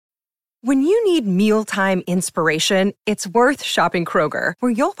When you need mealtime inspiration, it's worth shopping Kroger,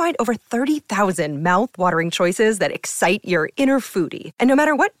 where you'll find over 30,000 mouth-watering choices that excite your inner foodie. And no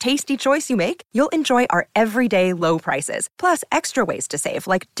matter what tasty choice you make, you'll enjoy our everyday low prices, plus extra ways to save,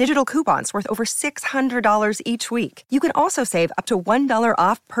 like digital coupons worth over $600 each week. You can also save up to $1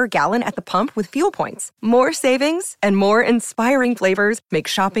 off per gallon at the pump with fuel points. More savings and more inspiring flavors make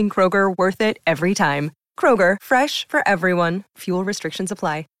shopping Kroger worth it every time. Kroger, fresh for everyone. Fuel restrictions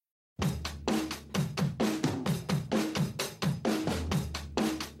apply.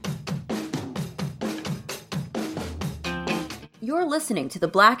 You're listening to the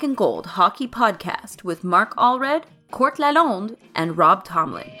Black and Gold Hockey Podcast with Marc Allred, Court Lalonde, and Rob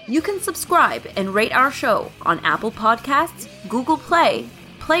Tomlin. You can subscribe and rate our show on Apple Podcasts, Google Play,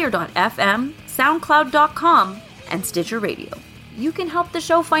 Player.fm, SoundCloud.com, and Stitcher Radio. You can help the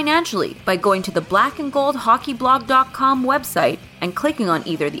show financially by going to the blackandgoldhockeyblog.com website and clicking on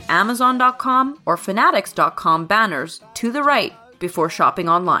either the Amazon.com or Fanatics.com banners to the right before shopping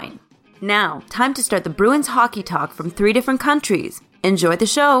online. Now, time to start the Bruins hockey talk from 3 different countries. Enjoy the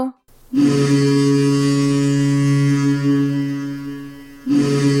show. Orr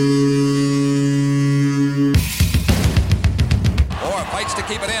fights to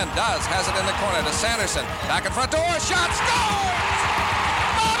keep it in. Does. Has it in the corner to Sanderson. Back in front to Orr. Shot. Scores!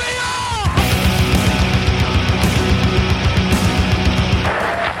 Bobby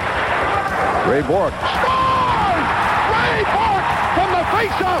Orr! Ray Bourque. Scores! Ray Bourque from the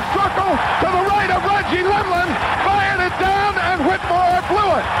face-off circle to the right of Reggie Lemlin. Fired it down and Whitmore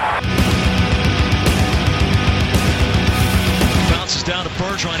blew it. Bounces down to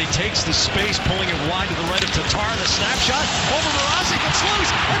Bergeron. He takes the space, pulling it wide to the right of Tatar. The snapshot over Mrazek. It's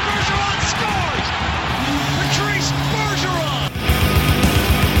loose, and Bergeron scores! Patrice Bergeron!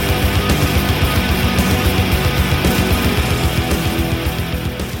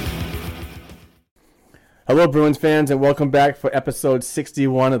 Hello, Bruins fans, and welcome back for episode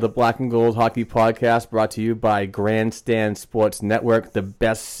 61 of the Black and Gold Hockey Podcast, brought to you by Grandstand Sports Network, the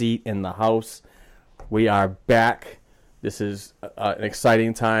best seat in the house. We are back. This is an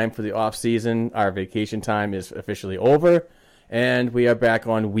exciting time for the off-season. Our vacation time is officially over, and we are back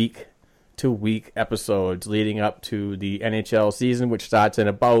on week-to-week episodes leading up to the NHL season, which starts in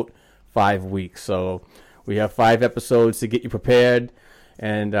about 5 weeks. So we have 5 episodes to get you prepared,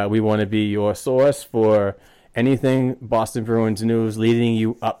 and we want to be your source for anything Boston Bruins news leading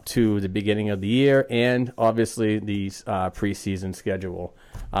you up to the beginning of the year and obviously the preseason schedule.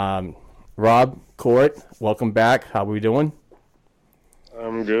 Rob, Court, welcome back. How are we doing?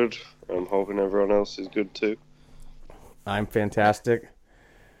 I'm good. I'm hoping everyone else is good too. I'm fantastic.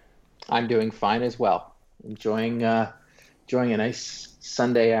 I'm doing fine as well. Enjoying a nice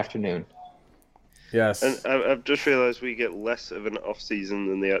Sunday afternoon. Yes. And I've just realised we get less of an off-season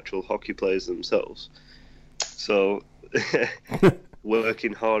than the actual hockey players themselves. So,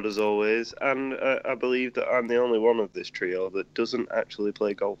 working hard as always. And I believe that I'm the only one of this trio that doesn't actually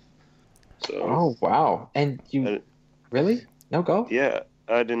play golf. So, oh, wow. And you really? No golf? Yeah.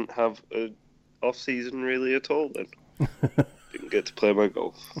 I didn't have an off-season really at all then. Didn't get to play my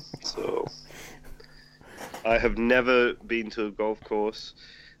golf. So, I have never been to a golf course.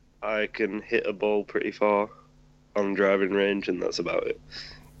 I can hit a ball pretty far on driving range, and that's about it.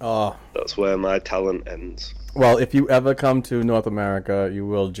 Oh, that's where my talent ends. Well, if you ever come to North America, you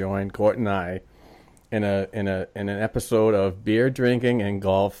will join Court and I in an episode of beer drinking and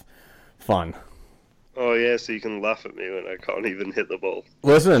golf fun. Oh yeah, so you can laugh at me when I can't even hit the ball.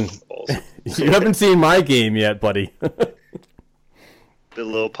 Listen, awesome. You haven't seen my game yet, buddy.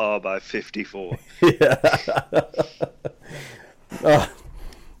 Below par by 54. Yeah.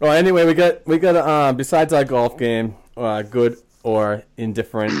 Well, anyway, we got besides our golf game, good or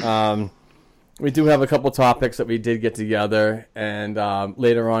indifferent, we do have a couple topics that we did get together, and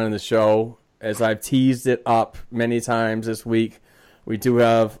later on in the show, as I've teased it up many times this week, we do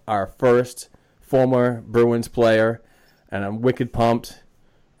have our first former Bruins player, and I'm wicked pumped.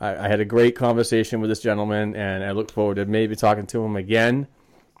 I had a great conversation with this gentleman, and I look forward to maybe talking to him again,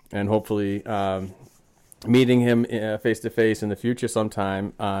 and hopefully meeting him face-to-face in the future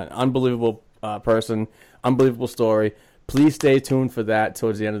sometime. Unbelievable person, unbelievable story. Please stay tuned for that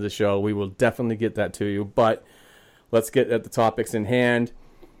towards the end of the show. We will definitely get that to you, but let's get at the topics in hand.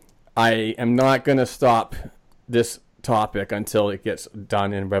 I am not going to stop this topic until it gets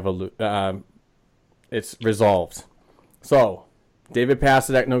done and it's resolved. So, David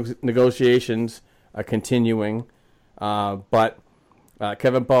Pastrnak negotiations are continuing, but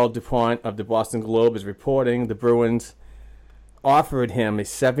Kevin Paul DuPont of the Boston Globe is reporting the Bruins offered him a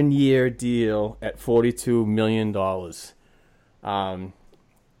 7-year deal at $42 million.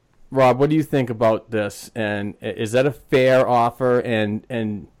 Rob, what do you think about this? And is that a fair offer?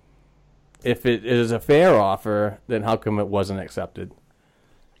 And if it is a fair offer, then how come it wasn't accepted?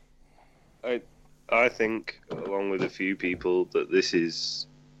 I think, along with a few people, that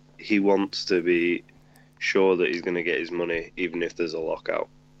he wants to be sure that he's going to get his money, even if there's a lockout,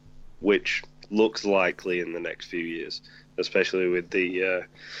 which looks likely in the next few years, especially with the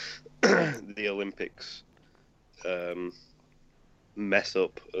the Olympics mess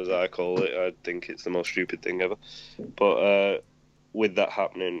up, as I call it. I think it's the most stupid thing ever. But with that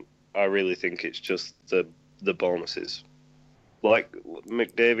happening, I really think it's just the bonuses. Like,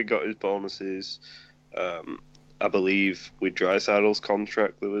 McDavid got his bonuses. I believe with Draisaitl's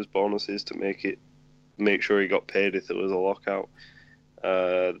contract there was bonuses to make sure he got paid if there was a lockout.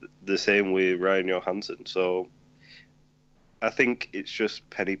 The same with Ryan Johansson. So I think it's just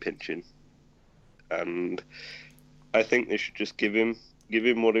penny pinching, and I think they should just give him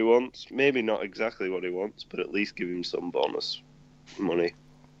what he wants. Maybe not exactly what he wants, but at least give him some bonus money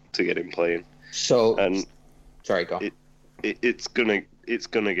to get him playing. So, and sorry, go. It's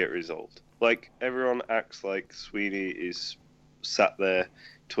gonna get resolved. Like, everyone acts like Sweeney is sat there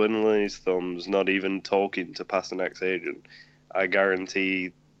twiddling his thumbs, not even talking to Pasternak's agent. I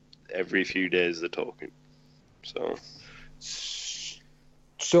guarantee every few days they're talking. So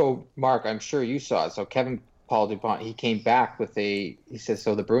Mark, I'm sure you saw it. So Kevin Paul DuPont, he came back with he says,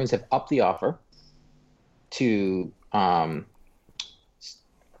 so the Bruins have upped the offer to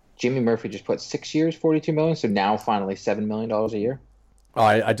Jimmy Murphy just put 6 years, $42 million. So now finally $7 million a year. Oh,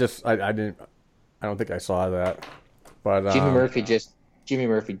 I don't think I saw that. But Jimmy Murphy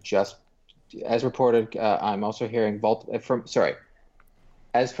just, as reported, I'm also hearing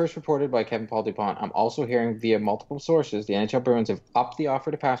as first reported by Kevin Paul DuPont, I'm also hearing via multiple sources the NHL Bruins have upped the offer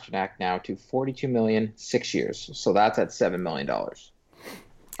to Pastrnak now to $42 million, 6 years. So that's at $7 million.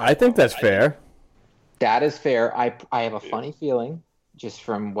 I think that's fair. That is fair. I have a funny feeling, just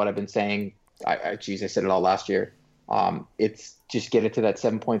from what I've been saying. I said it all last year. It's just get it to that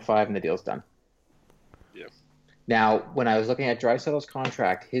 7.5 and the deal's done. Yeah. Now, when I was looking at Draisaitl's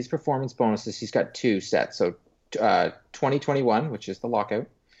contract, his performance bonuses, he's got two sets. So 2021, which is the lockout,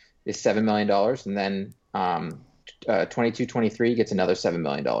 is $7 million. And then 22-23 gets another $7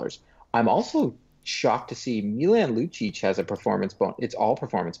 million. I'm also shocked to see Milan Lucic has a performance bonus. It's all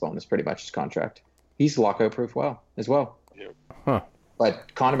performance bonus, pretty much, his contract. He's lockout proof as well. Yeah. Huh.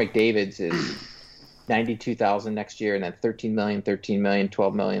 But Connor McDavid's is $92,000 next year, and then $13 million, $13 million,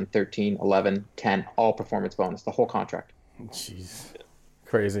 $12 million, 13, 11, 10, all performance bonus, the whole contract. Jeez,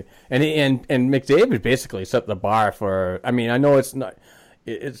 crazy. And McDavid basically set the bar for. I mean, I know it's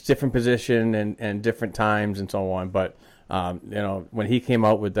different position and different times and so on, but when he came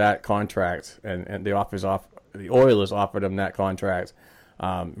out with that contract and the Oilers offered him that contract,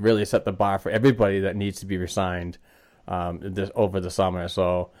 really set the bar for everybody that needs to be re-signed over the summer.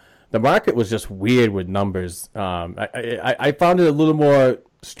 So the market was just weird with numbers. I found it a little more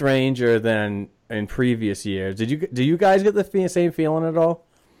stranger than in previous years. Do you guys get the same feeling at all?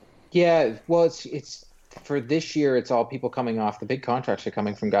 Yeah, well, it's for this year. It's all people coming off the big contracts are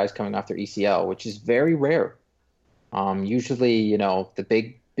coming from guys coming off their ECL, which is very rare. Usually,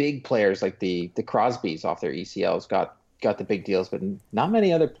 the big players like the Crosbys off their ECLs got the big deals, but not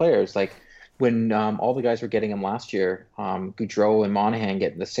many other players. Like when all the guys were getting them last year, Goudreau and Monahan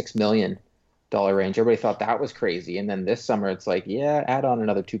getting the $6 million range. Everybody thought that was crazy, and then this summer it's like, yeah, add on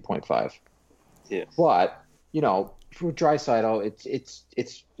another 2.5. Yeah, but for Draisaitl,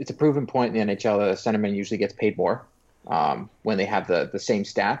 it's a proven point in the NHL that a centerman usually gets paid more when they have the same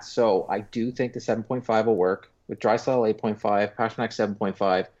stats. So I do think the 7.5 will work. With Draisaitl 8.5, Pastrnak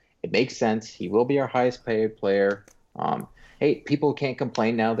 7.5, it makes sense. He will be our highest paid player. Hey, people can't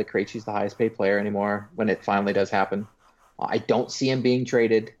complain now that Krejci's the highest paid player anymore when it finally does happen. I don't see him being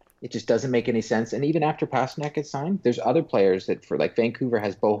traded. It just doesn't make any sense. And even after Pastrnak gets signed, there's other players that Vancouver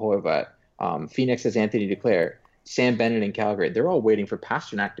has Bo Horvat, Phoenix has Anthony Duclair, Sam Bennett in Calgary. They're all waiting for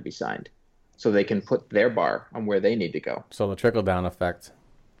Pastrnak to be signed so they can put their bar on where they need to go. So the trickle-down effect.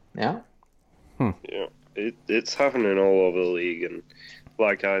 Yeah. Yeah, it's happening all over the league. And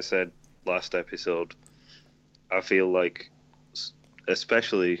like I said last episode, I feel like,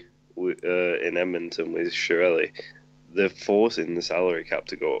 especially in Edmonton with Chiarelli, they're forcing the salary cap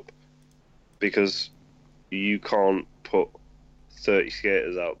to go up because you can't put 30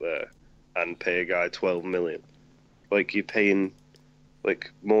 skaters out there and pay a guy $12 million. Like, you're paying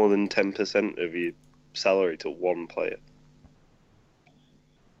more than 10% of your salary to one player.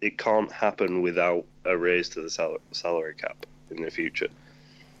 It can't happen without a raise to the salary cap in the future.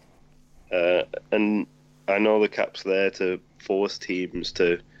 And I know the cap's there to force teams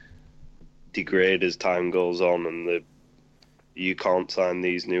to degrade as time goes on, and you can't sign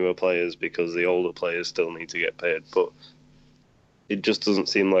these newer players because the older players still need to get paid. But it just doesn't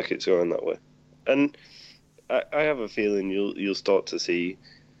seem like it's going that way. And I have a feeling you'll start to see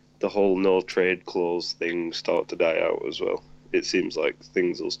the whole no trade clause thing start to die out as well. It seems like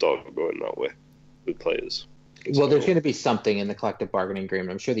things will start going that way with players. Well, there's going to be something in the collective bargaining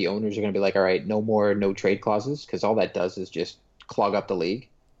agreement. I'm sure the owners are going to be like, all right, no more no trade clauses, because all that does is just clog up the league.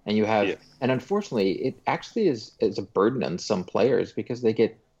 And you have, and unfortunately, it actually is a burden on some players because they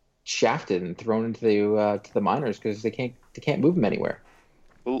get shafted and thrown into the minors because they can't move them anywhere.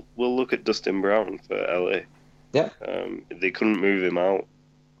 We'll look at Dustin Brown for LA. Yeah. They couldn't move him out.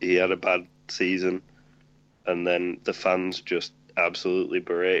 He had a bad season, and then the fans just absolutely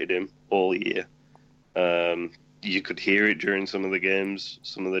berated him all year. You could hear it during some of the games,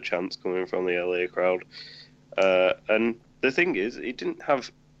 some of the chants coming from the LA crowd. And the thing is, he didn't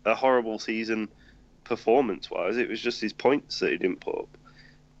have a horrible season performance-wise. It was just his points that he didn't put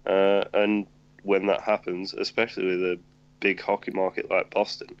up. And when that happens, especially with a big hockey market like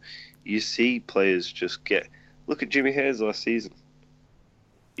Boston, you see players just get... Look at Jimmy Hayes last season.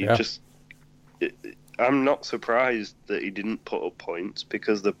 I'm not surprised that he didn't put up points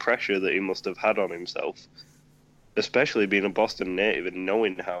because the pressure that he must have had on himself, especially being a Boston native and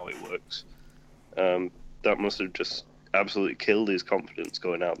knowing how it works, that must have just absolutely killed his confidence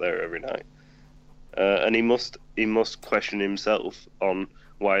going out there every night. And he must question himself on,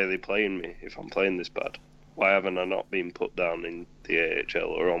 why are they playing me if I'm playing this bad? Why haven't I not been put down in the AHL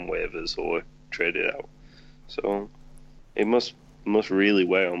or on waivers or traded out? So it must really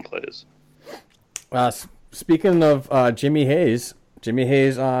weigh on players. Speaking of Jimmy Hayes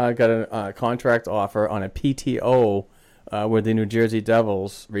got a contract offer on a PTO with the New Jersey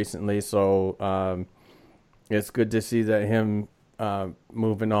Devils recently, so it's good to see that him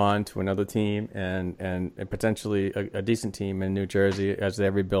moving on to another team and potentially a decent team in New Jersey as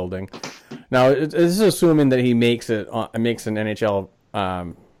they're rebuilding. Now, this is assuming that he makes an NHL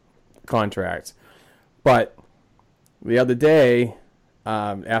contract, but the other day,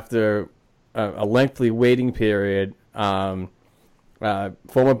 after a lengthy waiting period, former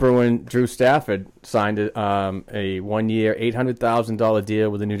Bruin Drew Stafford signed a 1-year, $800,000 deal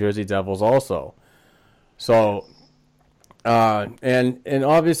with the New Jersey Devils also. So, and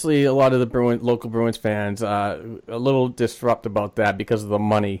obviously a lot of the local Bruins fans a little disrupted about that because of the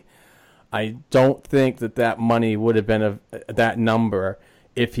money. I don't think that money would have been that number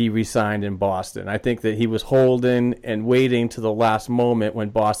if he resigned in Boston. I think that he was holding and waiting to the last moment when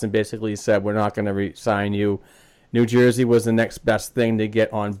Boston basically said, we're not going to re-sign you. New Jersey was the next best thing to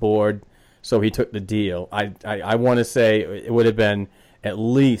get on board, so he took the deal. I want to say it would have been at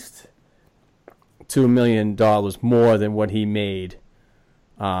least $2 million more than what he made,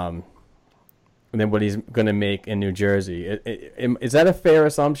 than what he's going to make in New Jersey. Is that a fair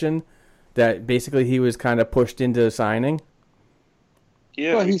assumption that basically he was kind of pushed into signing?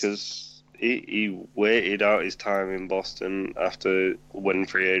 Yeah, because he waited out his time in Boston after when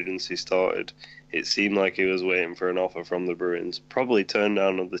free agency started. It seemed like he was waiting for an offer from the Bruins, probably turned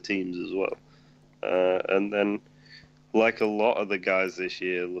down other teams as well. And then, like a lot of the guys this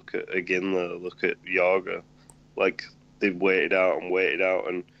year, look at Iginla, look at Jágr, like they've waited out,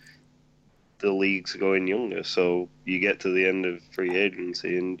 and the league's going younger. So you get to the end of free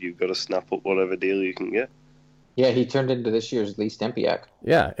agency and you've got to snap up whatever deal you can get. Yeah, he turned into this year's Lee Stempniak.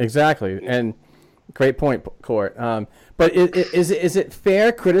 Yeah, exactly. And great point, Court. But is it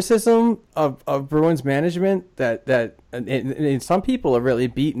fair criticism of Bruins management that and some people have really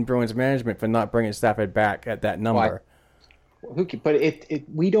beaten Bruins management for not bringing Stafford back at that number? But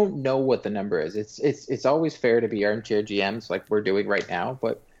we don't know what the number is. It's always fair to be armchair GMs like we're doing right now,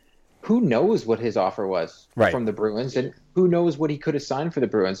 but who knows what his offer was from the Bruins, and who knows what he could have signed for the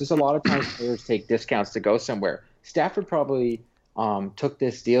Bruins. There's a lot of times players take discounts to go somewhere. Stafford probably took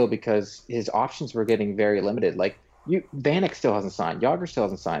this deal because his options were getting very limited. Like Vanek still hasn't signed. Jágr still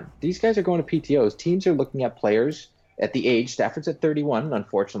hasn't signed. These guys are going to PTOs. Teams are looking at players at the age. Stafford's at 31,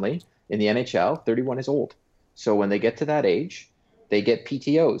 unfortunately, in the NHL. 31 is old. So when they get to that age, they get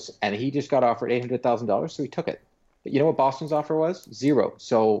PTOs. And he just got offered $800,000, so he took it. But you know what Boston's offer was? $0.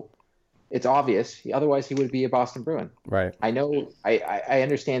 So it's obvious. Otherwise, he would be a Boston Bruin. Right. I know. I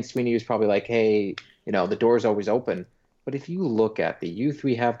understand Sweeney was probably like, hey, the door's always open. But if you look at the youth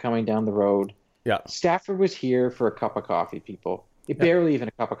we have coming down the road, Stafford was here for a cup of coffee, people. Barely even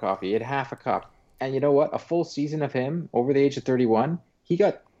a cup of coffee. He had half a cup. And you know what? A full season of him over the age of 31, he's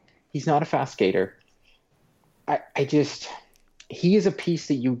not a fast skater. He is a piece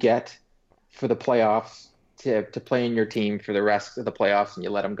that you get for the playoffs to play in your team for the rest of the playoffs, and you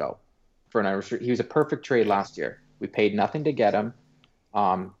let him go. for an unrestricted. He was a perfect trade last year. We paid nothing to get him.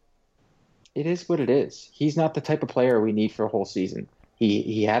 It is what it is. He's not the type of player we need for a whole season.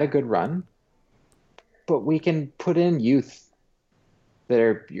 He had a good run, but we can put in youth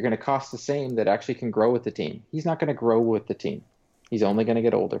you're going to cost the same that actually can grow with the team. He's not going to grow with the team. He's only going to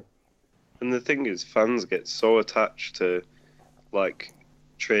get older. And the thing is, fans get so attached to, like,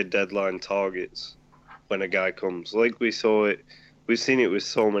 trade deadline targets when a guy comes. Like we've seen it with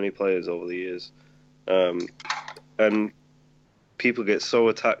so many players over the years. And people get so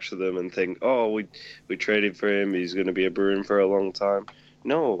attached to them and think, oh, we traded for him, he's going to be a Bruin for a long time.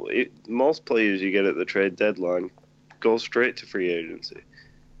 No, most players you get at the trade deadline go straight to free agency,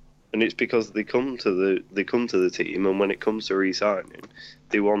 and it's because they come to the team, and when it comes to re-signing,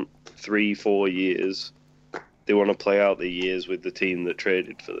 they want 3-4 years. They want to play out the years with the team that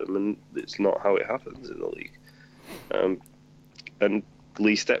traded for them, and it's not how it happens in the league. And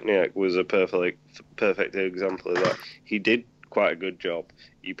Lee Stepniak was a perfect example of that. He did quite a good job.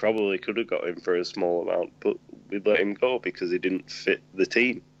 You probably could have got him for a small amount, but we let him go because he didn't fit the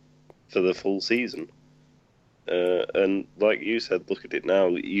team for the full season. And like you said, look at it now.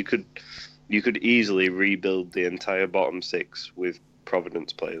 You could easily rebuild the entire bottom six with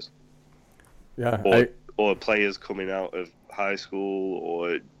Providence players. Yeah, or players coming out of high school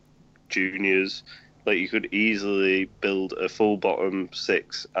or juniors. Like, you could easily build a full bottom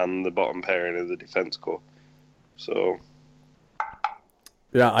six and the bottom pairing of the defense core. So,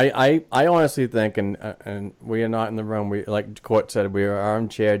 yeah, I honestly think, and we are not in the room. We, like Court said, we are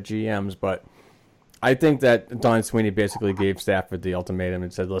armchair GMs, but I think that Don Sweeney basically gave Stafford the ultimatum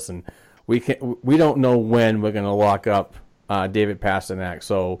and said, "Listen, we don't know when we're going to lock up David Pastrnak.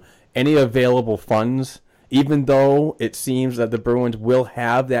 So any available funds, even though it seems that the Bruins will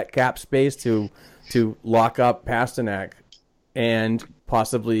have that cap space to lock up Pastrnak and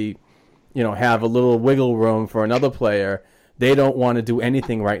possibly, have a little wiggle room for another player, they don't want to do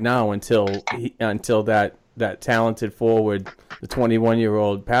anything right now until that talented forward, the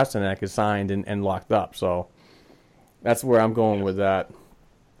 21-year-old Pastrnak, is signed and locked up. So that's where I'm going with that.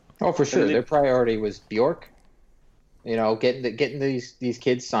 Oh, for sure. Their priority was Bjork. Getting these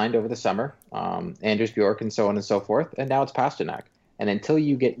kids signed over the summer, Anders Bjork and so on and so forth, and now it's Pastrnak. And until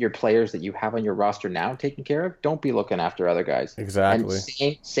you get your players that you have on your roster now taken care of, don't be looking after other guys. Exactly.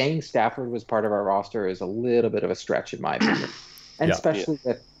 And saying Stafford was part of our roster is a little bit of a stretch, in my opinion. And especially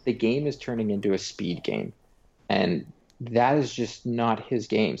that the game is turning into a speed game. And that is just not his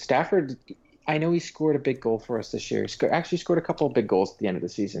game. Stafford, I know he scored a big goal for us this year. He actually scored a couple of big goals at the end of the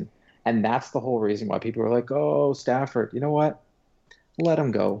season. And that's the whole reason why people are like, oh, Stafford, you know what? Let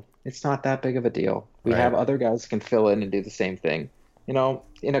him go. It's not that big of a deal. We have other guys that can fill in and do the same thing.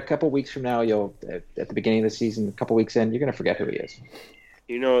 In a couple weeks from now, at the beginning of the season, a couple weeks in, you're going to forget who he is.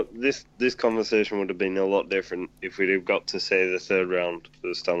 This conversation would have been a lot different if we'd have got to, say, the third round of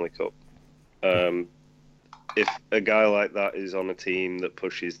the Stanley Cup. If a guy like that is on a team that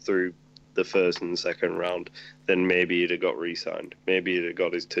pushes through the first and second round, then maybe he'd have got re-signed. Maybe he'd have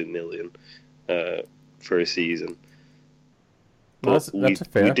got his $2 million for a season. But that's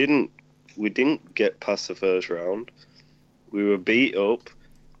fair. We didn't get past the first round. We were beat up.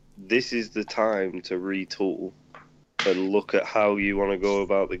 This is the time to retool and look at how you want to go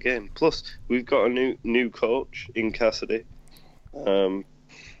about the game. Plus, we've got a new coach in Cassidy. And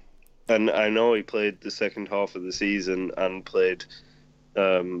I know he played the second half of the season and played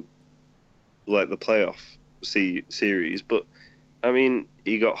the playoff series. But, I mean,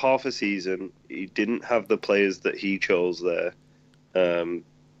 he got half a season. He didn't have the players that he chose there. And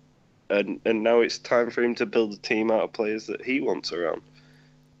now it's time for him to build a team out of players that he wants around.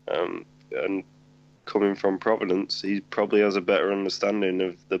 And coming from Providence, he probably has a better understanding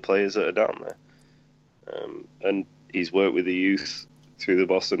of the players that are down there. And he's worked with the youth through the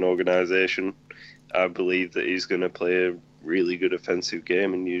Boston organization. I believe that he's going to play a really good offensive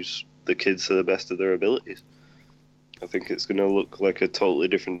game and use the kids to the best of their abilities. I think it's going to look like a totally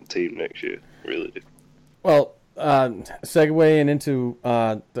different team next year. Really do. Well, segueing into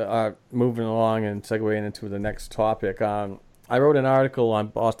moving along and segueing into the next topic, I wrote an article on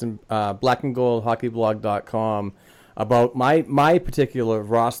Boston blackandgoldhockeyblog.com about my particular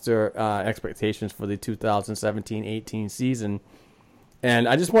roster expectations for the 2017-18 season, and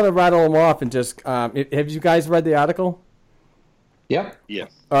I just want to rattle them off and just have you guys read the article? Yeah. Yeah.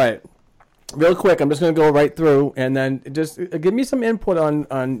 All right. Real quick, I'm just going to go right through and then just give me some input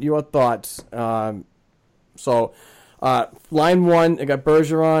on your thoughts. So, line one, I got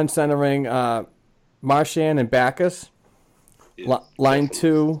Bergeron centering Marchand and Bacchus. Yeah, line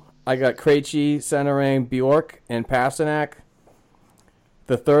two, I got Krejci centering Bjork and Pastrnak.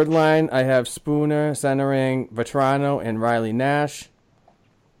 The third line, I have Spooner centering Vetrano and Riley Nash.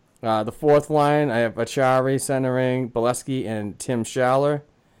 The fourth line, I have Achari centering Bolesky and Tim Schaller.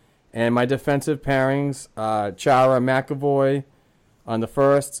 And my defensive pairings, Chara McAvoy on the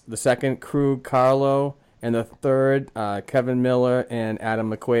first, the second, Krug Carlo, and the third, Kevin Miller and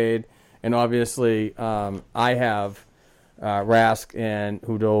Adam McQuaid. And obviously, I have Rask and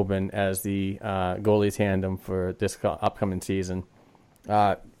Hudobin as the goalie tandem for this upcoming season.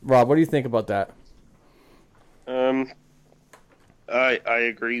 Rob, what do you think about that? I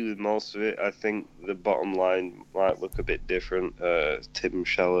agree with most of it. I think the bottom line might look a bit different. Tim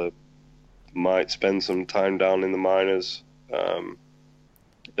Schaller might spend some time down in the minors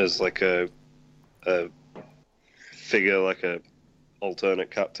as like a figure, like a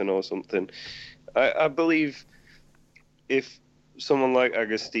alternate captain or something. I believe if someone like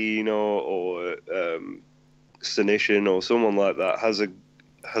Agostino or Senishin or someone like that has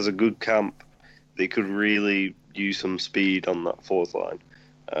a good camp, they could really use some speed on that fourth line.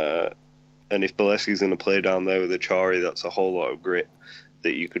 And if Bolesky's going to play down there with Achari, that's a whole lot of grit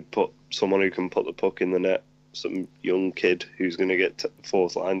that you could put someone who can put the puck in the net, some young kid who's going to get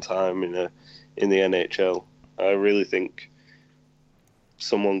fourth line time in the NHL. I really think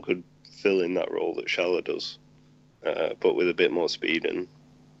someone could fill in that role that Schaller does, but with a bit more speed and a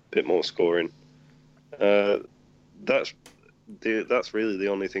bit more scoring. That's really the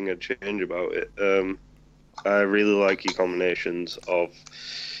only thing I'd change about it. I really like your combinations of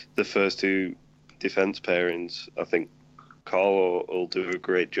the first two defense pairings. I think Carlo will do a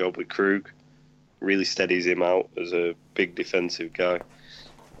great job with Krug. Really steadies him out as a big defensive guy.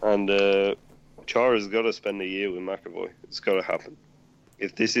 And Chara's got to spend a year with McAvoy. It's got to happen.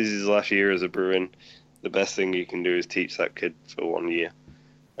 If this is his last year as a Bruin, the best thing you can do is teach that kid for 1 year.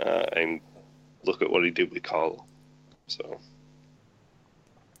 And look at what he did with Carlo. So,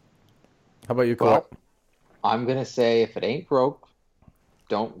 how about you, Court? Well, I'm gonna say if it ain't broke,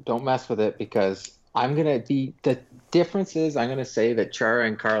 don't mess with it, because the difference is I'm gonna say that Chara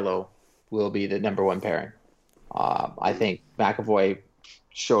and Carlo will be the number one pairing. I think McAvoy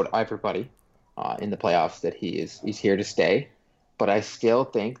showed everybody in the playoffs that he's here to stay, but I still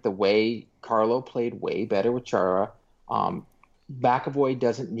think the way Carlo played way better with Chara. McAvoy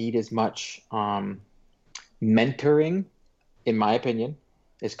doesn't need as much mentoring, in my opinion,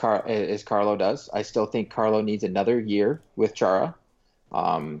 as Carlo does. I still think Carlo needs another year with Chara,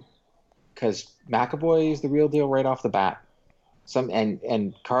 because McAvoy is the real deal right off the bat.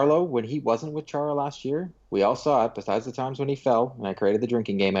 And Carlo, when he wasn't with Chara last year, we all saw it. Besides the times when he fell, and I created the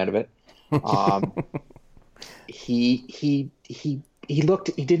drinking game out of it, he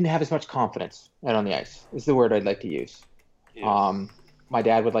didn't have as much confidence out on the ice. Is the word I'd like to use. Yeah. My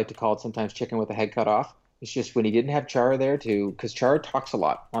dad would like to call it sometimes chicken with the head cut off. It's just when he didn't have Chara there because Chara talks a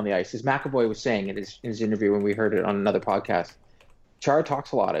lot on the ice. As McAvoy was saying in his interview when we heard it on another podcast, Chara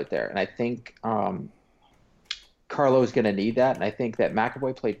talks a lot out there. And I think Carlo is going to need that. And I think that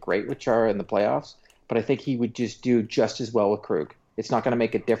McAvoy played great with Chara in the playoffs, but I think he would just do just as well with Krug. It's not going to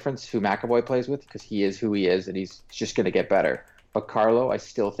make a difference who McAvoy plays with, because he is who he is, and he's just going to get better. But Carlo, I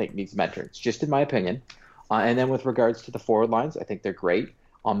still think, needs mentoring. It's just in my opinion. And then with regards to the forward lines, I think they're great.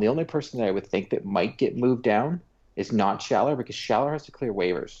 The only person that I would think that might get moved down is not Schaller, because Schaller has to clear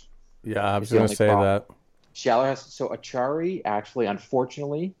waivers. Yeah, I was going to say that. Schaller has to, so Achari, actually,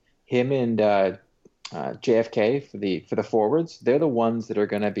 unfortunately, him and JFK for the forwards, they're the ones that are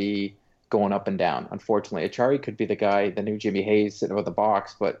going to be going up and down. Unfortunately, Achari could be the guy, the new Jimmy Hayes sitting over the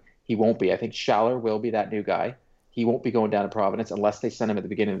box, but he won't be. I think Schaller will be that new guy. He won't be going down to Providence unless they send him at the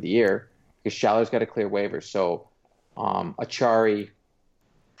beginning of the year, because Schaller's got to clear waivers. So Achari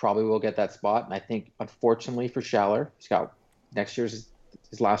probably will get that spot. And I think, unfortunately for Schaller, he's got next year's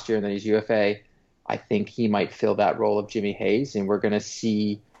his last year and then he's UFA. I think he might fill that role of Jimmy Hayes, and we're going to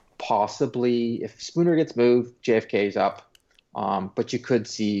see possibly, if Spooner gets moved, JFK's up. But you could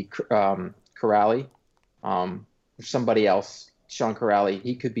see Corrali, somebody else, Sean Corrali,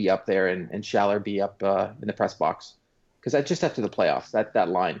 he could be up there, and Schaller be up in the press box. Because just after the playoffs, that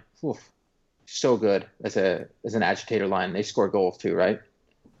line, so good as an agitator line. They score goals too, right?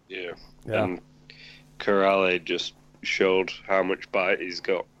 Yeah. And Corrali just showed how much bite he's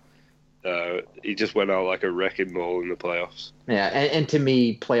got. He just went out like a wrecking ball in the playoffs. Yeah, and to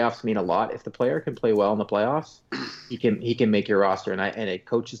me, playoffs mean a lot. If the player can play well in the playoffs, he can make your roster. And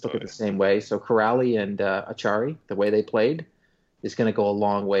coaches look at it the same way. So Corrali and Achari, the way they played, is going to go a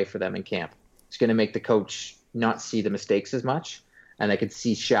long way for them in camp. It's going to make the coach not see the mistakes as much. And I could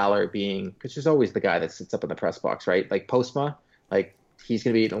see Schaller being, because there's always the guy that sits up in the press box, right? Like Postma, like he's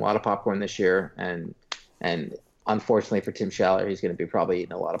going to be eating a lot of popcorn this year, and unfortunately for Tim Schaller, he's going to be probably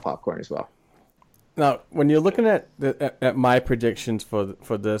eating a lot of popcorn as well. Now, when you're looking at my predictions for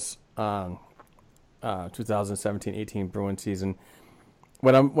this 2017-18 Bruins season,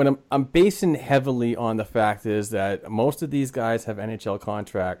 what I'm basing heavily on the fact is that most of these guys have NHL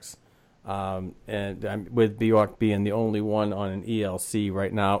contracts, and with Bjork being the only one on an ELC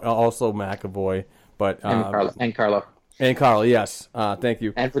right now, also McAvoy, but and Carlo, yes, thank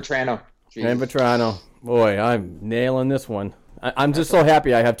you, and Vetrano. And Vetrano. Boy, I'm nailing this one. I'm just so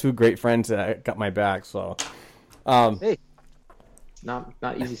happy I have two great friends that got my back. So, hey, not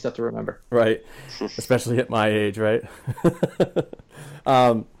easy stuff to remember, right? Especially at my age, right?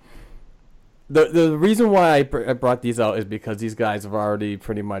 The reason why I brought these out is because these guys have already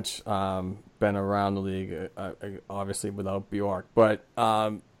pretty much been around the league, obviously without Bjork. But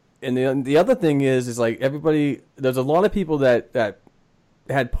and the other thing is like everybody. There's a lot of people that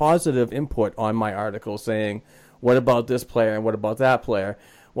had positive input on my article saying, what about this player and what about that player?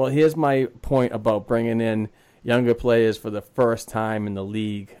 Well, here's my point about bringing in younger players for the first time in the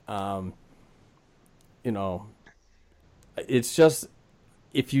league. It's just,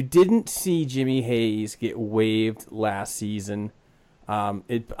 if you didn't see Jimmy Hayes get waived last season,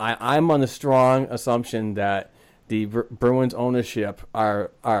 I'm on the strong assumption that the Bruins ownership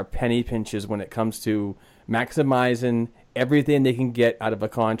are penny pinches when it comes to maximizing everything they can get out of a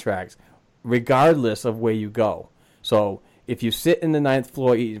contract, regardless of where you go. So if you sit in the ninth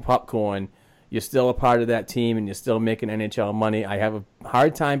floor eating popcorn, you're still a part of that team and you're still making NHL money. I have a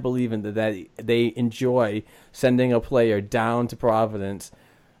hard time believing that they enjoy sending a player down to Providence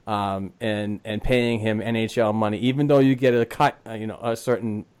and paying him NHL money, even though you get a cut, a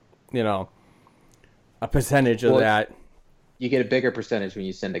certain, a percentage of that. You get a bigger percentage when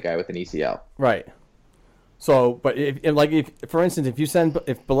you send a guy with an ECL. Right. So, but if for instance, if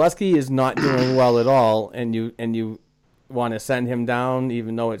Bolesky is not doing well at all, and you want to send him down,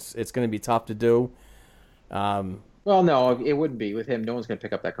 even though it's going to be tough to do. Well, no, it wouldn't be with him. No one's going to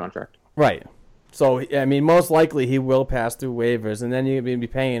pick up that contract. Right. So, I mean, most likely he will pass through waivers, and then you're going to be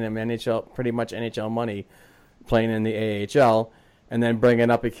paying him pretty much NHL money, playing in the AHL, and then bringing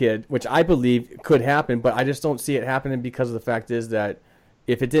up a kid, which I believe could happen, but I just don't see it happening because of the fact is that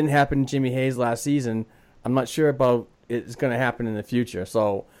if it didn't happen to Jimmy Hayes last season, I'm not sure about it's going to happen in the future.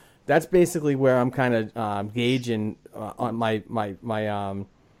 So that's basically where I'm kind of gauging on my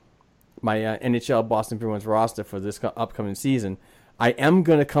NHL Boston Bruins roster for this upcoming season. I am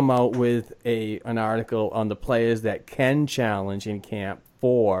going to come out with an article on the players that can challenge in camp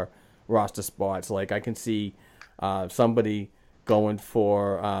for roster spots. Like I can see somebody going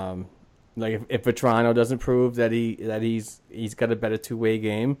for like if Vetrano doesn't prove that he's got a better two-way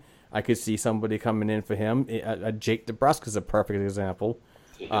game, I could see somebody coming in for him. Jake DeBrusk is a perfect example.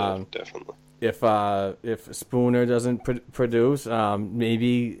 Yeah, definitely. If Spooner doesn't produce,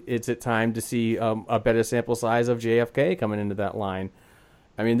 maybe it's a time to see a better sample size of JFK coming into that line.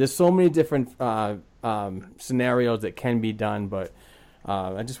 I mean, there's so many different scenarios that can be done, but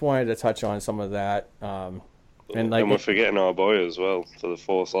I just wanted to touch on some of that. And we're forgetting our boy as well for the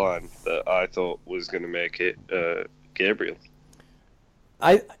fourth line that I thought was going to make it, Gabriel.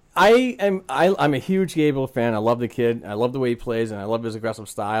 I'm a huge Gabriel fan. I love the kid. I love the way he plays, and I love his aggressive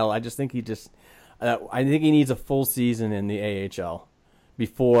style. I just think I think he needs a full season in the AHL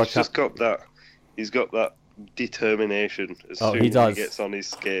before. He's got that determination. As soon as he gets on his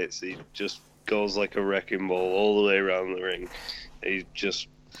skates, he just goes like a wrecking ball all the way around the ring. He just,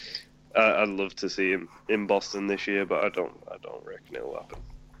 I'd love to see him in Boston this year, but I don't reckon it'll happen.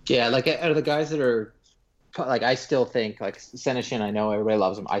 Yeah, like out of the guys that are. Like I still think like Senyshyn, I know everybody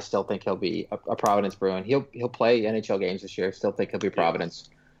loves him. I still think he'll be a Providence Bruin. He'll play NHL games this year. Still think he'll be Providence.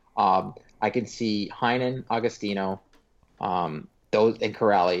 I can see Heinen, Agostino, those and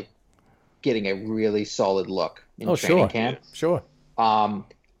Corrali getting a really solid look in training camp. Sure.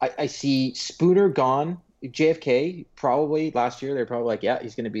 I see Spooner gone. JFK probably last year they're probably like, yeah,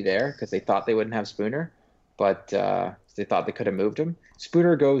 he's going to be there because they thought they wouldn't have Spooner, but they thought they could have moved him.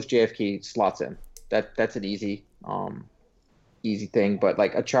 Spooner goes, JFK slots in. That's an easy thing, but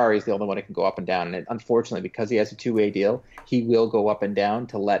like Achari is the only one that can go up and down, and unfortunately, because he has a two-way deal, he will go up and down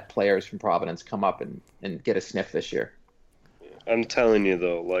to let players from Providence come up and get a sniff this year. I'm telling you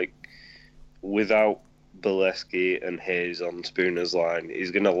though, like without Bolesky and Hayes on Spooner's line,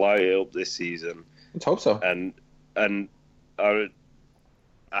 he's going to light it up this season. Let's hope so. And I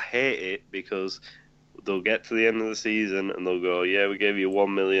hate it because they'll get to the end of the season and they'll go, yeah, we gave you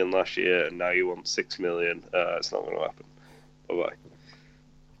 $1 million last year and now you want $6 million. It's not going to happen. Bye-bye.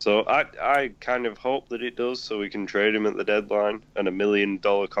 So I kind of hope that it does so we can trade him at the deadline and $1 million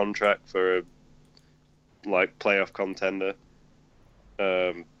contract for like playoff contender,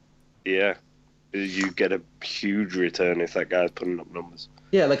 yeah, you get a huge return if that guy's putting up numbers.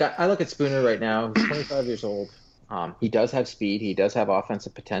 Yeah, like I look at Spooner right now. He's 25 years old. He does have speed. He does have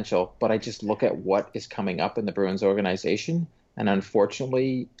offensive potential. But I just look at what is coming up in the Bruins organization, and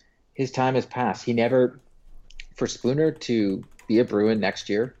unfortunately, his time has passed. For Spooner to be a Bruin next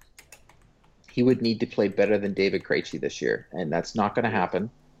year, he would need to play better than David Krejci this year, and that's not going to happen.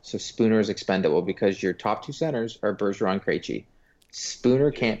 So Spooner is expendable because your top two centers are Bergeron and Krejci.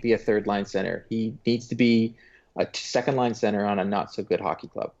 Spooner can't be a third-line center. He needs to be a second-line center on a not-so-good hockey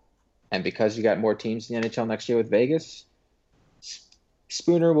club. And because you got more teams in the NHL next year with Vegas,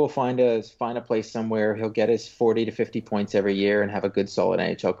 Spooner will find a place somewhere. He'll get his 40 to 50 points every year and have a good, solid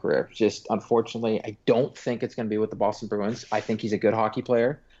NHL career. Just unfortunately, I don't think it's going to be with the Boston Bruins. I think he's a good hockey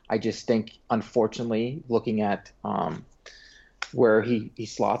player. I just think, unfortunately, looking at where he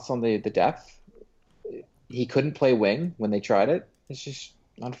slots on the depth, he couldn't play wing when they tried it. It's just,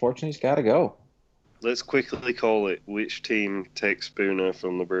 unfortunately, he's got to go. Let's quickly call it. Which team takes Spooner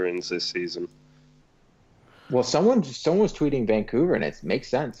from the Bruins this season? Well, someone was tweeting Vancouver, and it makes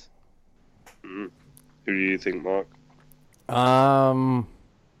sense. Mm-hmm. Who do you think, Mark? I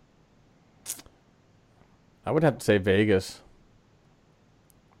would have to say Vegas.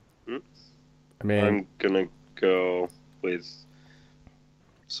 I mean, I'm gonna go with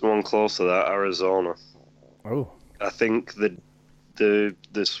someone close to that, Arizona. Oh, I think the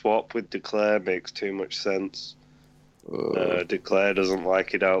swap with Declare makes too much sense. Declare doesn't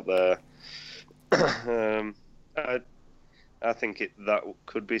like it out there. I think that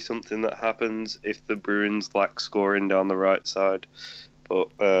could be something that happens if the Bruins lack scoring down the right side. But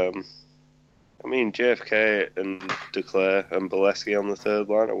I mean, JFK and Declare and Bolesky on the third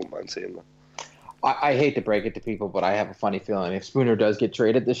line, I wouldn't mind seeing that. I hate to break it to people, but I have a funny feeling if Spooner does get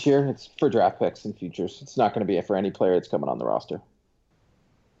traded this year, it's for draft picks and futures. It's not going to be for any player that's coming on the roster.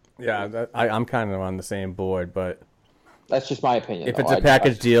 Yeah, I'm kind of on the same board, but that's just my opinion. If it's a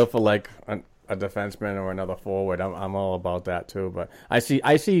package deal for like a defenseman or another forward, I'm all about that too. But I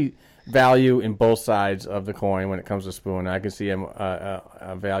see value in both sides of the coin when it comes to Spooner. I can see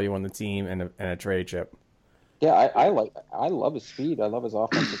a value on the team and a trade chip. Yeah, I love his speed. I love his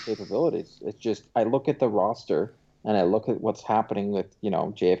offensive capabilities. It's just I look at the roster and I look at what's happening with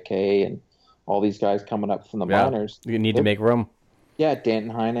JFK and all these guys coming up from the minors. You need to make room. Yeah,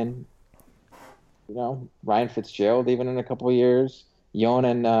 Danton Heinen, Ryan Fitzgerald even in a couple of years,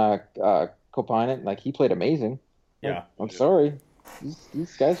 Jonan Kopinen, like he played amazing. Yeah, I'm sorry,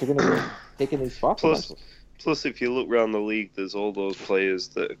 these guys are going to be taking these spots. Plus, if you look around the league, there's all those players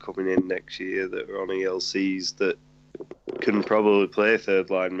that are coming in next year that are on ELCs that can probably play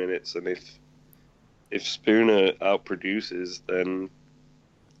third line minutes. And if Spooner outproduces, then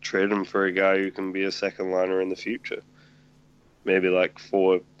trade him for a guy who can be a second liner in the future. Maybe like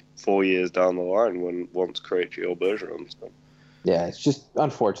four years down the line once Krejci or Bergeron's done. Yeah, it's just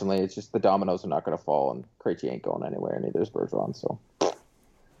unfortunately, it's just the dominoes are not going to fall, and Krejci ain't going anywhere, and neither is Bergeron. So.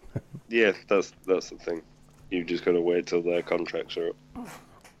 Yeah, that's the thing. You just got to wait till their contracts are up.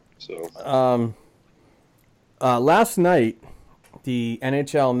 So. Last night, the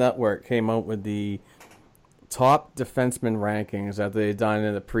NHL Network came out with the top defenseman rankings that they had done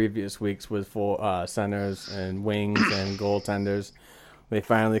in the previous weeks with for centers and wings and goaltenders. They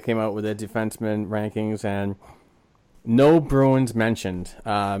finally came out with their defenseman rankings, and no Bruins mentioned.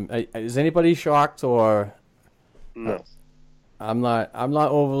 Is anybody shocked or? No. I'm not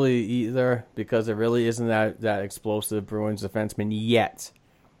overly either because it really isn't that explosive Bruins defenseman yet.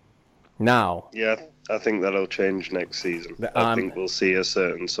 Now. Yeah, I think that'll change next season. I think we'll see a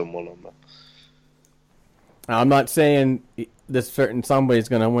certain someone on that. I'm not saying this certain somebody's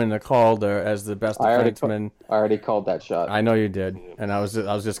going to win the Calder as the best defenseman. I already called that shot. I know you did, and I was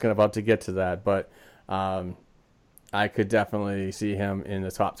just about to get to that, but I could definitely see him in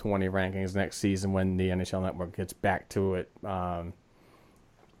the top 20 rankings next season when the NHL Network gets back to it.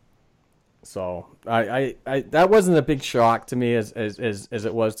 So I that wasn't a big shock to me as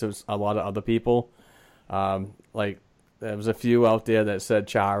it was to a lot of other people. Like there was a few out there that said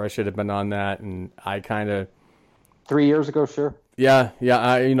Chara should have been on that, and I kind of 3 years ago, sure. Yeah,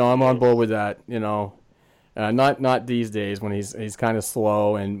 I'm on board with that. Not these days when he's kind of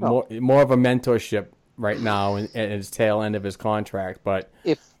slow and more of a mentorship right now in his tail end of his contract. But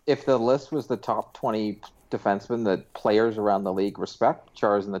if the list was the top 20 defensemen that players around the league respect,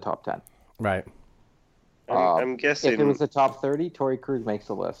 Chara's in the top 10. Right. I'm guessing if it was the top 30, Torrey Krug makes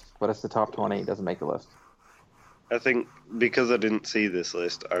the list, but it's the top 20, he doesn't make the list. I think because I didn't see this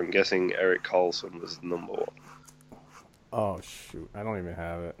list, I'm guessing Erik Karlsson was number one. Oh shoot! I don't even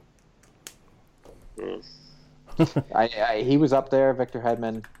have it. He was up there. Victor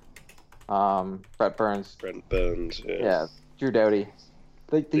Hedman, Brent Burns, yeah. Drew Doughty.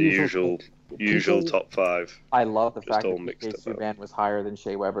 The usual top five. I love the fact all that mixed PK up. Subban was higher than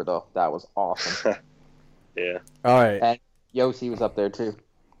Shea Weber, though. That was awesome. Yeah. All right. And Yossi was up there too.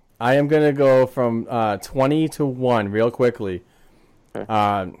 I am going to go from 20 to 1 real quickly.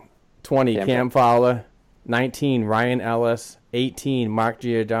 20, Cam Fowler. 19, Ryan Ellis. 18, Mark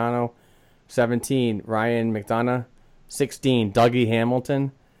Giordano. 17, Ryan McDonough. 16, Dougie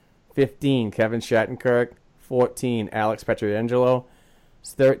Hamilton. 15, Kevin Shattenkirk. 14, Alex Pietrangelo.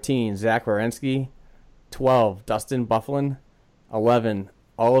 13, Zach Werenski. 12, Dustin Byfuglien. 11,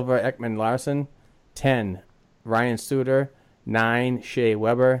 Oliver Ekman-Larsson. 10, Ryan Suter. 9, Shea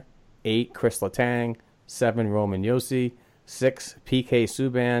Weber. 8, Chris Letang. 7, Roman Josi. 6, PK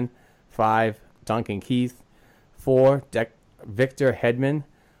Subban. 5, Duncan Keith. 4, Victor Hedman.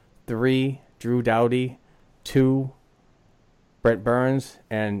 3, Drew Doughty. 2, Brent Burns.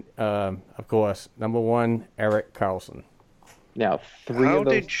 And, of course, number 1, Erik Karlsson. Now, How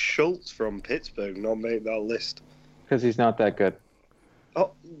did Schultz from Pittsburgh not make that list? Because he's not that good.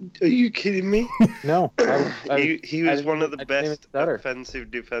 Oh, are you kidding me? No. He was one of the best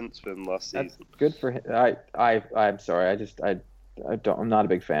offensive defensemen last season. That's good for him. I'm sorry. I'm not a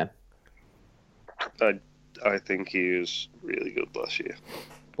big fan. I think he was really good last year.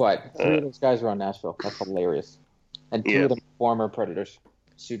 But 3 of those guys are on Nashville. That's hilarious. And 2 of them former Predators,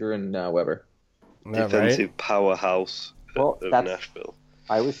 Suter and Weber. Defensive powerhouse of Nashville.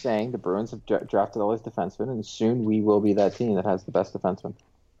 I was saying the Bruins have drafted all these defensemen, and soon we will be that team that has the best defensemen.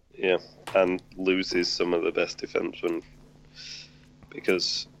 Yeah, and loses some of the best defensemen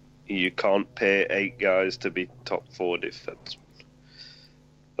because you can't pay 8 guys to be top 4 defensemen.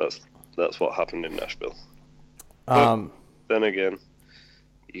 That's what happened in Nashville. But then again,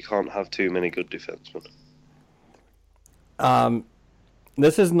 you can't have too many good defensemen.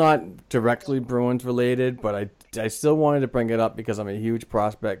 This is not directly Bruins related, but I still wanted to bring it up because I'm a huge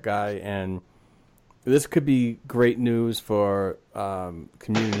prospect guy, and this could be great news for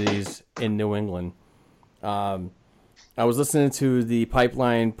communities in New England. I was listening to the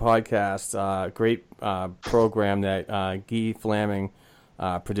Pipeline podcast, great program that Guy Flaming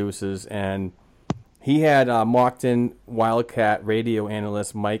produces, and he had Moncton Wildcat radio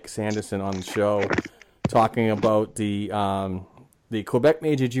analyst Mike Sanderson on the show talking about the Quebec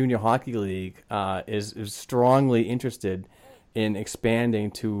Major Junior Hockey League is strongly interested in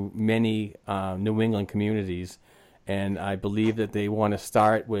expanding to many New England communities, and I believe that they want to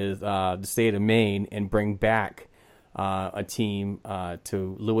start with the state of Maine and bring back a team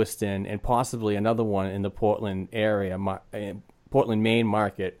to Lewiston and possibly another one in the Portland area, Portland, Maine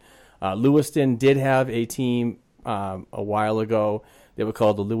market. Lewiston did have a team a while ago. They were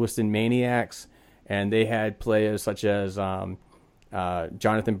called the Lewiston Maniacs, and they had players such as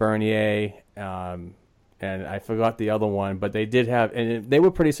Jonathan Bernier, and I forgot the other one, but they did have, and they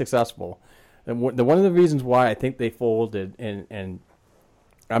were pretty successful. And one of the reasons why I think they folded, and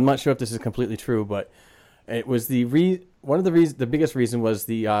I'm not sure if this is completely true, but it was the biggest reason was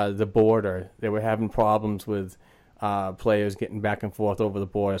the border. They were having problems with players getting back and forth over the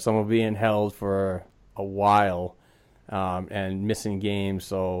border. Some were being held for a while and missing games.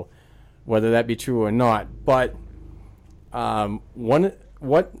 So whether that be true or not, but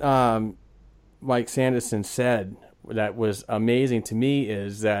what Mike Sanderson said that was amazing to me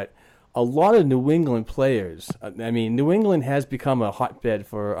is that a lot of New England players, I mean, New England has become a hotbed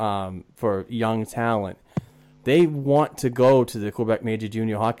for young talent. They want to go to the Quebec Major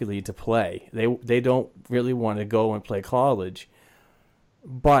Junior Hockey League to play. They don't really want to go and play college.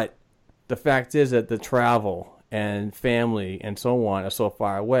 But the fact is that the travel and family and so on are so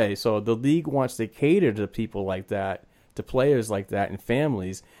far away. So the league wants to cater to people like that, to players like that and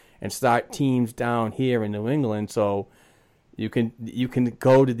families, and start teams down here in New England so you can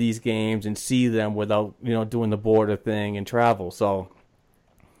go to these games and see them without doing the border thing and travel. So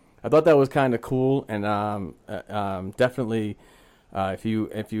I thought that was kind of cool, and definitely if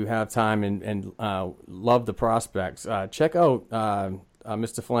you have time and love the prospects, check out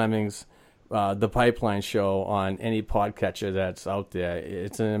Mr. Fleming's The Pipeline Show on any podcatcher that's out there.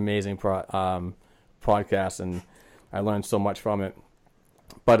 It's an amazing podcast, and I learned so much from it.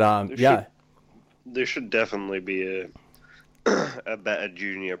 But there should definitely be a better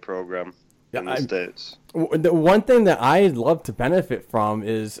junior program in the States. The one thing that I'd love to benefit from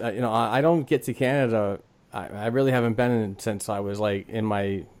is, I don't get to Canada. I really haven't been in since I was like in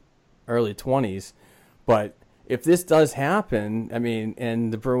my early 20s. But if this does happen, I mean,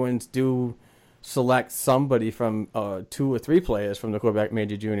 and the Bruins do select somebody from 2 or 3 players from the Quebec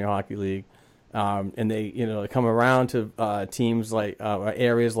Major Junior Hockey League, and they come around to teams like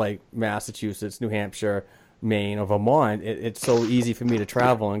areas like Massachusetts, New Hampshire, Maine, or Vermont. It's so easy for me to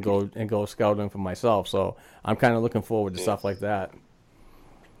travel and go scouting for myself. So I'm kind of looking forward to stuff like that.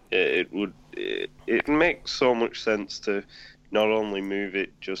 It makes so much sense to not only move it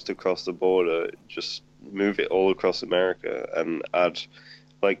just across the border, just move it all across America and add,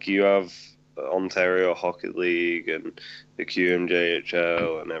 like you have Ontario Hockey League and the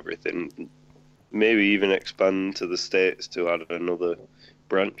QMJHL and everything. Maybe even expand to the States to add another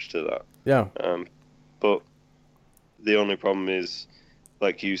branch to that. Yeah. But the only problem is,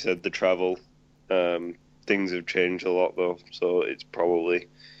 like you said, the travel. Things have changed a lot though, so it's probably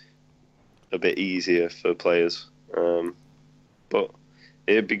a bit easier for players. But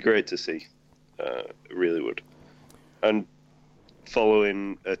it'd be great to see. It really would. And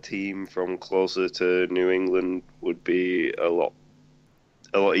following a team from closer to New England would be a lot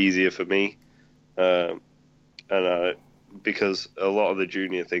easier for me. Because a lot of the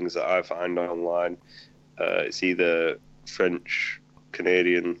junior things that I find online, it's either French,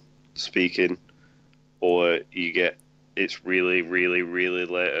 Canadian speaking, or it's really, really, really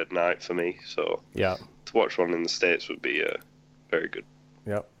late at night for me. So yeah, to watch one in the States would be very good.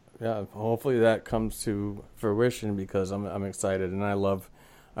 Yep. Yeah. Hopefully that comes to fruition because I'm excited and I love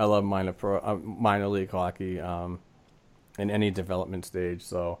minor league hockey in any development stage.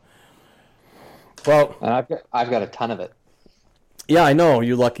 So. Well, and I've got a ton of it. Yeah, I know,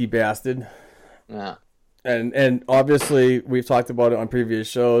 you lucky bastard. Yeah. And obviously we've talked about it on previous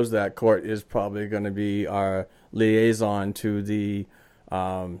shows that Court is probably going to be our liaison to the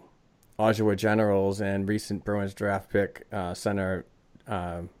Oshawa Generals and recent Bruins draft pick center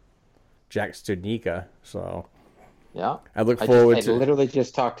Jack Studnicka. So yeah, I look forward to. I literally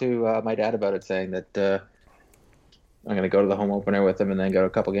just talked to my dad about it, saying that I'm going to go to the home opener with him and then go to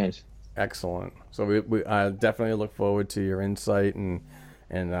a couple games. Excellent. So we definitely look forward to your insight and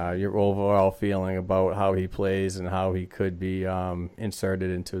your overall feeling about how he plays and how he could be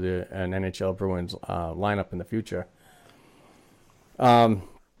inserted into an NHL Bruins lineup in the future.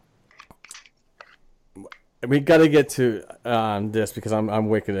 We got to get to this because I'm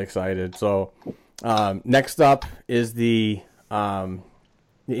wicked excited. So next up is the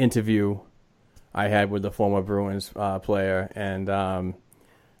interview I had with the former Bruins player and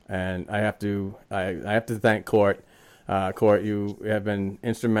I have to thank Court. Court, you have been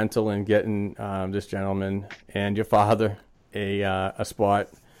instrumental in getting this gentleman and your father a spot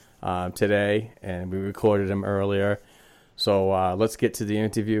today, and we recorded him earlier. So let's get to the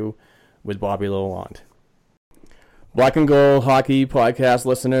interview with Bobby Lalonde. Black and Gold Hockey Podcast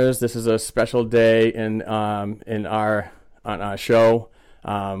listeners, this is a special day on our show.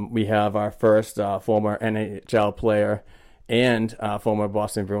 We have our first former NHL player and former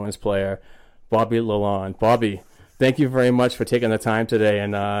Boston Bruins player, Bobby Lalonde. Bobby, thank you very much for taking the time today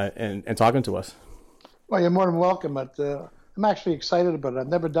and talking to us. Well, you're more than welcome. But I'm actually excited about it. I've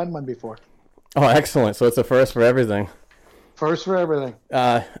never done one before. Oh, excellent! So it's a first for everything. First for everything.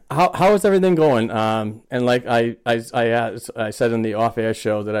 How is everything going? And like I said in the off-air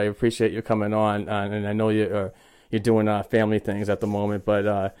show that I appreciate you coming on, and I know you're doing family things at the moment.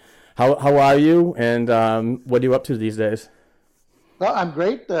 But how are you? And what are you up to these days? Well, I'm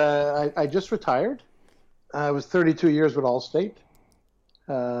great. I just retired. I was 32 years with Allstate.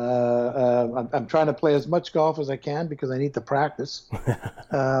 I'm trying to play as much golf as I can because I need to practice.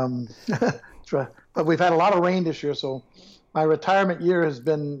 But we've had a lot of rain this year, so my retirement year has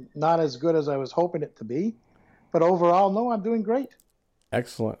been not as good as I was hoping it to be. But overall, no, I'm doing great.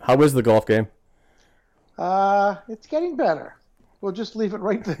 Excellent. How is the golf game? It's getting better. We'll just leave it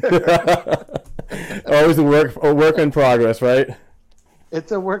right there. Always a work in progress, right?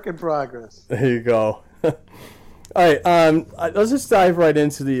 It's a work in progress. There you go. All right, let's just dive right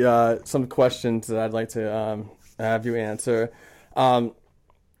into the some questions that I'd like to have you answer.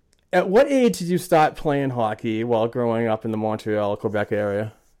 At what age did you start playing hockey while growing up in the Montreal, Quebec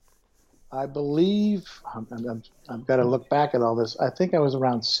area? I believe I've got to look back at all this. I think I was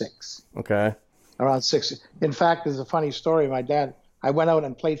around 6. Okay. Around 6. In fact, there's a funny story. My dad, I went out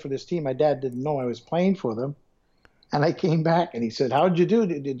and played for this team. My dad didn't know I was playing for them. And I came back and he said, "How did you do?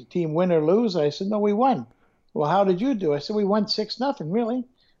 Did the team win or lose?" I said, "No, we won." "Well, how did you do?" I said, "We won 6-0, really."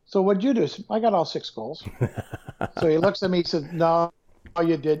 "So what did you do?" I said, "I got all 6 goals." So he looks at me and says, "No,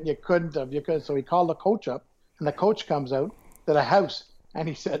 you didn't. You couldn't have. You could." So he called the coach up, and the coach comes out to the house, and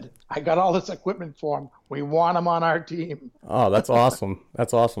he said, "I got all this equipment for him. We want him on our team." Oh, that's awesome.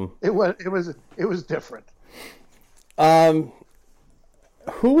 That's awesome. It was different.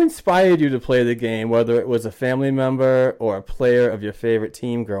 Who inspired you to play the game, whether it was a family member or a player of your favorite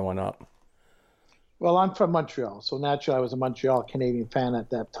team growing up? Well, I'm from Montreal, so naturally I was a Montreal Canadian fan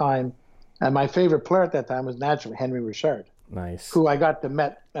at that time. And my favorite player at that time was naturally Henry Richard. Nice. Who I got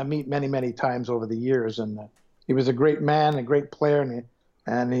to meet many, many times over the years. And he was a great man, a great player,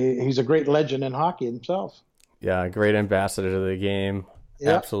 and he's a great legend in hockey himself. Yeah, great ambassador to the game.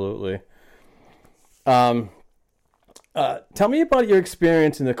 Yep. Absolutely. Tell me about your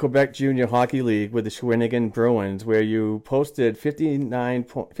experience in the Quebec Junior Hockey League with the Shawinigan Bruins, where you posted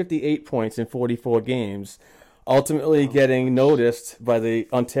 58 points in 44 games, ultimately getting noticed by the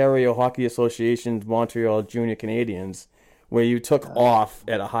Ontario Hockey Association's Montreal Junior Canadiens, where you took off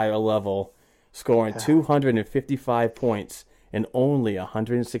at a higher level, scoring 255 points in only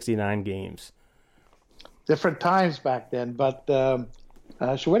 169 games. Different times back then, but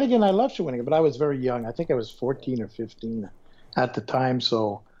Shawinigan, I love Shawinigan, but I was very young. I think I was 14 or 15 at the time,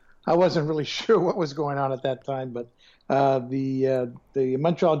 so I wasn't really sure what was going on at that time. But the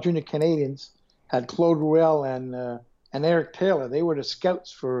Montreal Junior Canadiens had Claude Ruel and Eric Taylor. They were the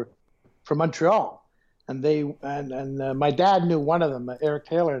scouts for Montreal, and my dad knew one of them, Eric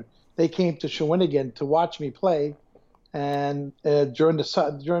Taylor. They came to Shawinigan to watch me play, and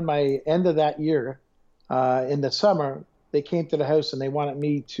during my end of that year, in the summer, they came to the house and they wanted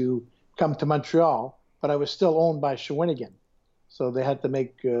me to come to Montreal, but I was still owned by Shawinigan. So they had to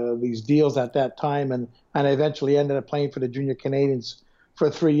make these deals at that time, and I eventually ended up playing for the Junior Canadiens for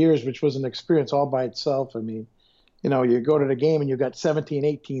 3 years, which was an experience all by itself. I mean, you go to the game and you got 17,000,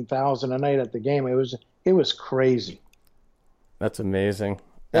 18,000 a night at the game. It was crazy. That's amazing.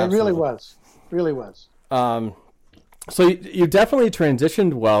 Absolutely. It really was. So you definitely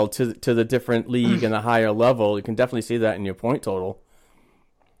transitioned well to the different league and the higher level. You can definitely see that in your point total.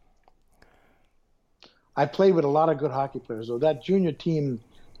 I played with a lot of good hockey players. So that junior team,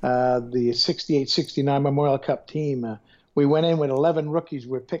 the 68-69 Memorial Cup team, we went in with 11 rookies.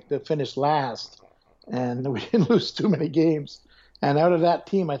 We were picked to finish last, and we didn't lose too many games. And out of that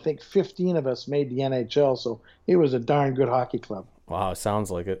team, I think 15 of us made the NHL. So it was a darn good hockey club. Wow,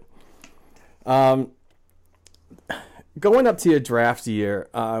 sounds like it. Going up to your draft year,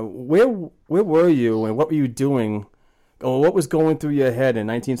 where were you and what were you doing, or what was going through your head in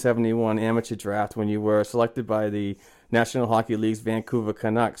 1971 amateur draft when you were selected by the National Hockey League's Vancouver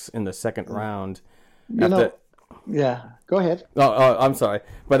Canucks in the second round? Yeah, go ahead. Oh, I'm sorry,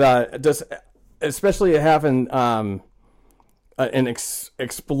 but just especially having an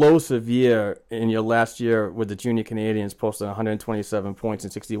explosive year in your last year with the Junior Canadiens, posting 127 points in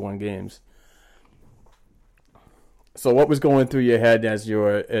 61 games. So what was going through your head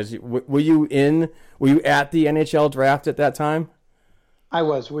were you at the NHL draft at that time? I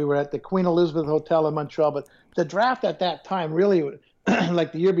was. We were at the Queen Elizabeth Hotel in Montreal, but the draft at that time really,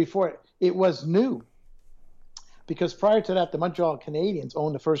 like the year before, it was new. Because prior to that, the Montreal Canadiens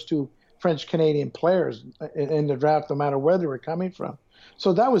owned the first two French-Canadian players in the draft, no matter where they were coming from.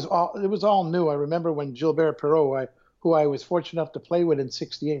 So it was all new. I remember when Gilbert Perreault, who I was fortunate enough to play with in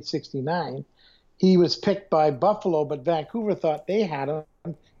 68, 69, he was picked by Buffalo, but Vancouver thought they had him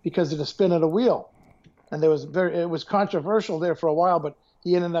because of the spin of the wheel. And it was controversial there for a while, but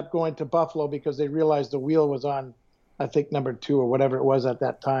he ended up going to Buffalo because they realized the wheel was on, I think, number 2 or whatever it was at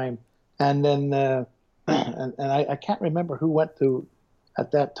that time. And then I can't remember who went to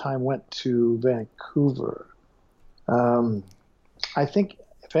Vancouver. I think,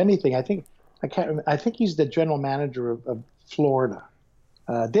 if anything, I think he's the general manager of Florida.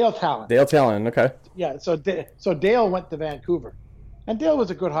 Dale Talon. Dale Talon, okay. Yeah, so Dale went to Vancouver, and Dale was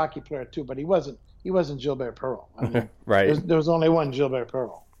a good hockey player too, but he wasn't Gilbert Perreault. I mean, right. There was only one Gilbert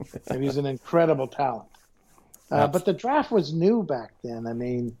Perreault, and he's an incredible talent. But the draft was new back then. I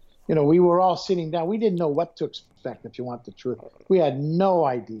mean, we were all sitting down. We didn't know what to expect, if you want the truth. We had no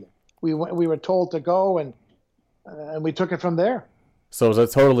idea. We were told to go, and we took it from there. So it was a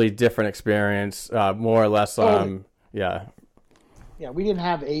totally different experience, more or less. Totally. Yeah. Yeah, we didn't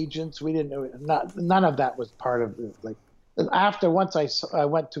have agents. We didn't know. None of that was part of it. Like once I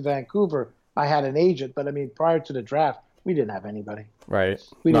went to Vancouver, I had an agent. But I mean, prior to the draft, we didn't have anybody. Right.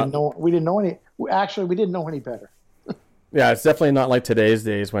 We didn't know any. Actually, we didn't know any better. Yeah, it's definitely not like today's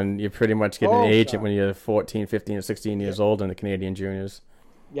days when you pretty much get an agent when you're 14, 15, or 16 years old in the Canadian juniors.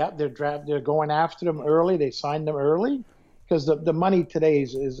 Yeah, they're going after them early. They signed them early because the money today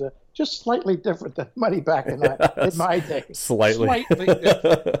is just slightly different than money back in my day. Slightly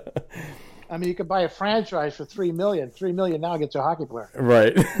different. I mean, you could buy a franchise for $3 million. $3 million now gets you a hockey player.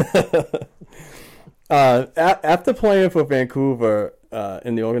 Right. After playing for Vancouver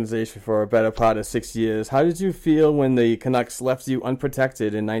in the organization for a better part of 6 years, how did you feel when the Canucks left you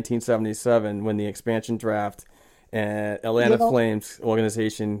unprotected in 1977 when the expansion draft and Atlanta Flames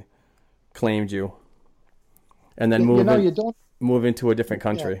organization claimed you? and then you don't move into a different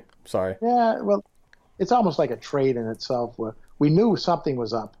country. Yeah. Sorry. Yeah, well, it's almost like a trade in itself where we knew something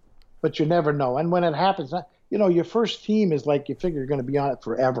was up, but you never know. And when it happens, your first team is like you figure you're going to be on it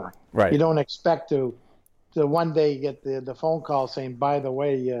forever. Right. You don't expect to one day get the phone call saying, by the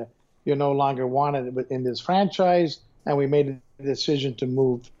way, you're no longer wanted in this franchise, and we made a decision to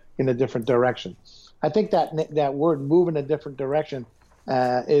move in a different direction. I think that word "move in a different direction"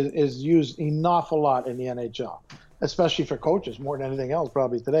 is used an awful lot in the NHL, especially for coaches more than anything else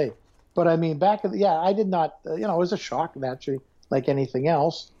probably today. But I mean, I did not, it was a shock naturally, like anything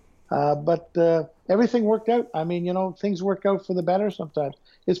else. But everything worked out. I mean, things work out for the better sometimes.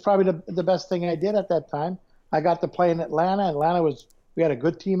 It's probably the best thing I did at that time. I got to play in Atlanta. We had a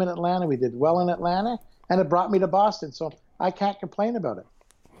good team in Atlanta. We did well in Atlanta, and it brought me to Boston. So I can't complain about it.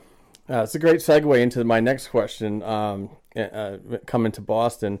 It's a great segue into my next question, coming to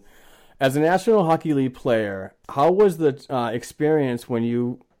Boston. As a National Hockey League player, how was the experience when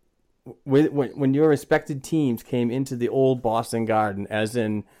your respected teams came into the old Boston Garden? As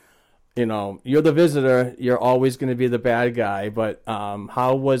in, you're the visitor, you're always going to be the bad guy. But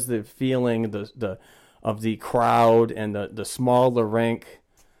how was the feeling of the crowd and the smaller rink?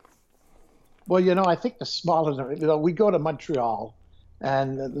 Well, I think the smaller, we go to Montreal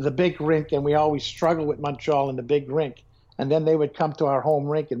and the big rink, and we always struggle with Montreal and the big rink. And then they would come to our home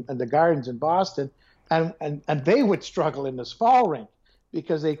rink and the Gardens in Boston, and they would struggle in the small rink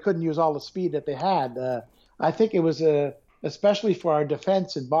because they couldn't use all the speed that they had. I think it was especially for our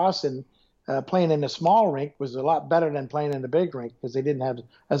defense in Boston, playing in the small rink was a lot better than playing in the big rink because they didn't have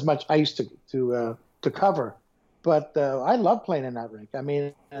as much ice to cover. But I love playing in that rink. I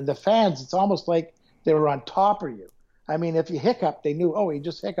mean, and the fans, it's almost like they were on top of you. I mean, if you hiccup, they knew, he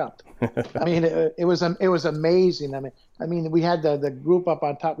just hiccuped. I mean, it was amazing. I mean, we had the group up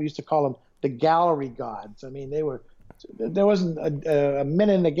on top. We used to call them the gallery gods. I mean, there wasn't a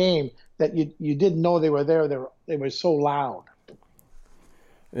minute in the game that you didn't know they were there. They were so loud.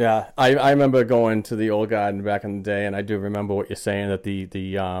 Yeah, I remember going to the old Garden back in the day, and I do remember what you're saying, that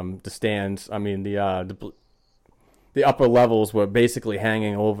the stands, I mean the upper levels were basically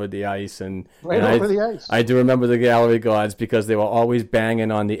hanging over the ice, over the ice. I do remember the gallery gods because they were always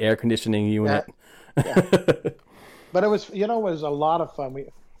banging on the air conditioning unit. Yeah. But it was a lot of fun.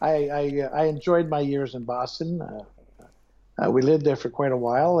 I enjoyed my years in Boston. We lived there for quite a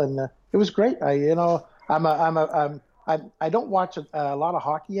while, and it was great. I don't watch a lot of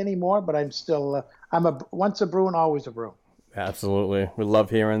hockey anymore, but I'm still once a Bruin, always a Bruin. Absolutely, we love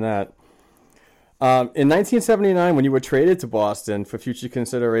hearing that. In 1979, when you were traded to Boston for future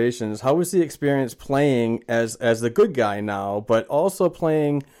considerations, how was the experience playing as the good guy now, but also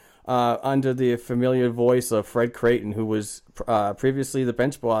playing under the familiar voice of Fred Creighton, who was previously the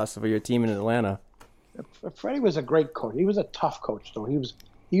bench boss for your team in Atlanta? Freddie was a great coach. He was a tough coach, though.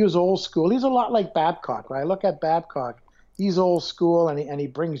 He was old school. He's a lot like Babcock. When I look at Babcock, he's old school, and he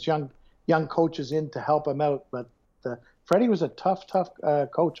brings young coaches in to help him out. But Freddie was a tough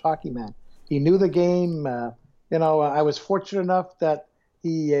coach, hockey man. He knew the game. I was fortunate enough that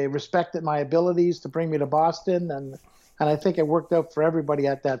he respected my abilities to bring me to Boston, and I think it worked out for everybody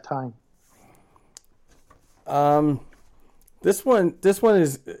at that time. This one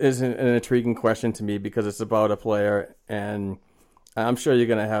is an intriguing question to me because it's about a player, and I'm sure you're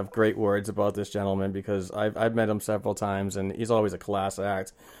going to have great words about this gentleman because I've met him several times, and he's always a class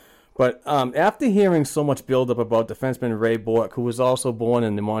act. But after hearing so much buildup about defenseman Ray Bourque, who was also born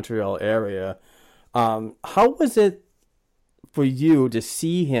in the Montreal area, how was it for you to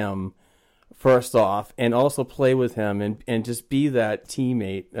see him, first off, and also play with him and just be that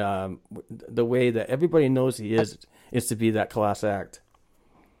teammate the way that everybody knows he is to be that class act?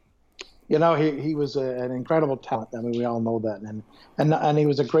 He was an incredible talent. I mean, we all know that. And he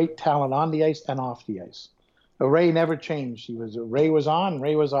was a great talent on the ice and off the ice. Ray never changed. Ray was on,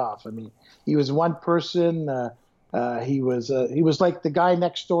 Ray was off. I mean, he was one person. He was like the guy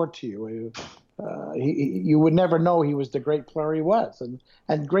next door to you. You would never know he was the great player he was.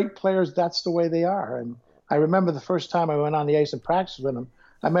 And great players, that's the way they are. And I remember the first time I went on the ice and practiced with him,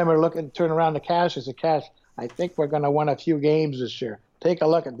 I remember turn around to Cash and said, Cash, I think we're going to win a few games this year. Take a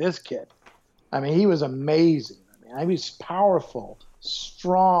look at this kid. I mean, he was amazing. I mean, he was powerful,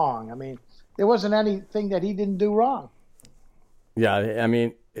 strong. I mean, there wasn't anything that he didn't do wrong. Yeah, I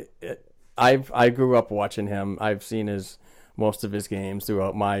mean, I grew up watching him. I've seen most of his games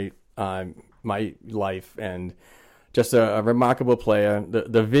throughout my life, and just a remarkable player.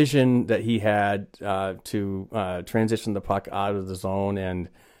 The vision that he had to transition the puck out of the zone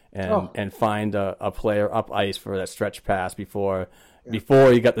and find a player up ice for that stretch pass before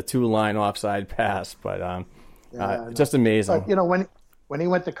he got the 2-line offside pass. But Just amazing. But, you know, when he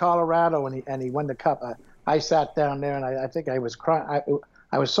went to Colorado and he won the Cup, I sat down there and I think I was crying.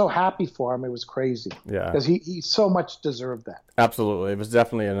 I was so happy for him. It was crazy. Yeah. Because he so much deserved that. Absolutely. It was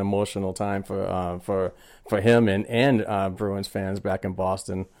definitely an emotional time for him and Bruins fans back in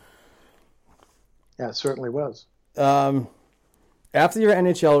Boston. Yeah, it certainly was. After your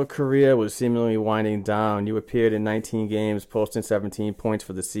NHL career was seemingly winding down, you appeared in 19 games, posting 17 points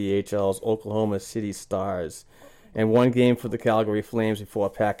for the CHL's Oklahoma City Stars, and one game for the Calgary Flames before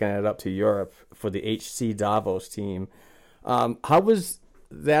packing it up to Europe for the HC Davos team. How was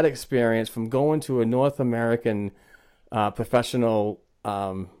that experience from going to a North American professional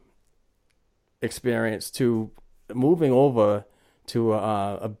experience to moving over to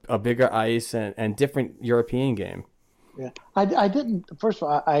a bigger ice and different European game? Yeah, I didn't. First of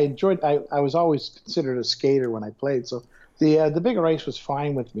all, I enjoyed. I was always considered a skater when I played, so the bigger ice was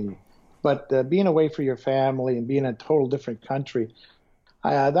fine with me. But being away from your family and being in a total different country,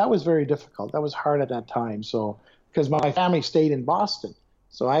 that was very difficult. That was hard at that time. So because my family stayed in Boston,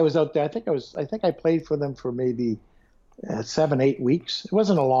 so I was out there. I think I played for them for maybe 7-8 weeks. It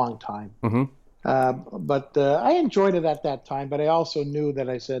wasn't a long time. Mm-hmm. But I enjoyed it at that time. But I also knew that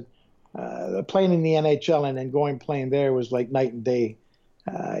I said. Playing in the NHL and then going playing there was like night and day.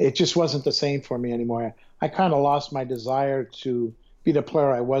 It just wasn't the same for me anymore. I kind of lost my desire to be the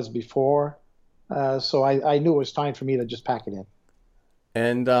player I was before. So I knew it was time for me to just pack it in.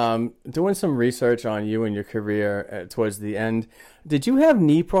 And doing some research on you and your career towards the end, did you have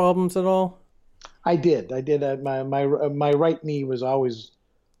knee problems at all? I did. My right knee was always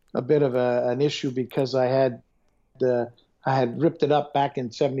a bit of an issue because I had ripped it up back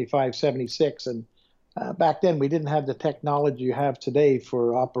in 75, 76. And back then we didn't have the technology you have today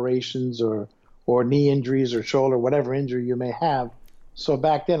for operations or knee injuries or shoulder, whatever injury you may have. So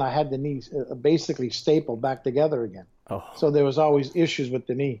back then I had the knee basically stapled back together again. Oh. So there was always issues with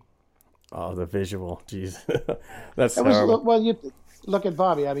the knee. Oh, the visual. Jeez. That's terrible. Well, you look at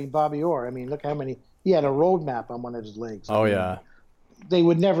Bobby. I mean, Bobby Orr. I mean, look how many. He had a road map on one of his legs. Oh, yeah. They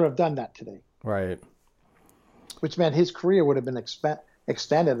would never have done that today. Right. Which meant his career would have been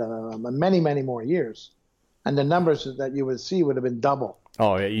extended many, many more years. And the numbers that you would see would have been double.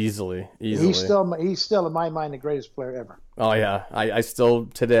 Oh, yeah, easily. He's still, in my mind, the greatest player ever. Oh, yeah. I still,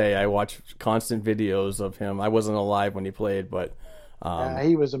 today, I watch constant videos of him. I wasn't alive when he played, but...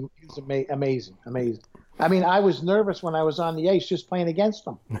 he was amazing. I mean, I was nervous when I was on the ice just playing against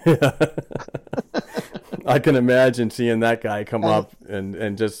him. I can imagine seeing that guy come up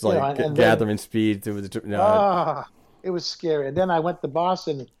and just gathering speed through the. It was scary. And then I went to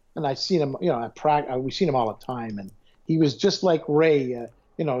Boston and I seen him. We seen him all the time, and he was just like Ray.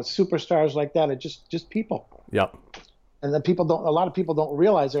 Superstars like that are just people. Yep. And then a lot of people don't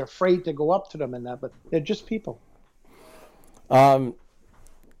realize they're afraid to go up to them and that, but they're just people.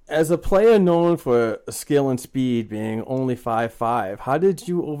 As a player known for skill and speed, being only 5'5", how did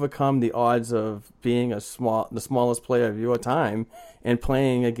you overcome the odds of being the smallest player of your time and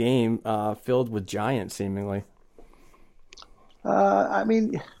playing a game filled with giants, seemingly? I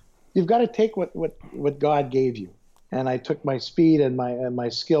mean, you've got to take what God gave you, and I took my speed and my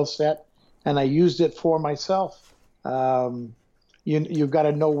skill set, and I used it for myself. You've got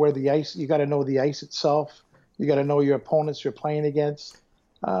to know where the ice. You got to know the ice itself. You got to know your opponents you're playing against.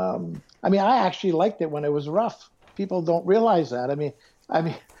 I mean, I actually liked it when it was rough. People don't realize that. I mean,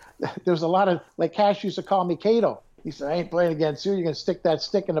 there's a lot of, like Cash used to call me Cato. He said, I ain't playing against you. You're going to stick that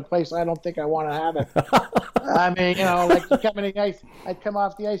stick in a place I don't think I want to have it. I mean, like you come in the ice, I'd come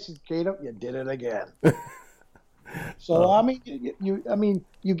off the ice and Cato, you did it again. So, I mean,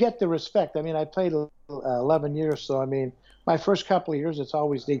 you get the respect. I mean, I played 11 years. So, I mean, my first couple of years, it's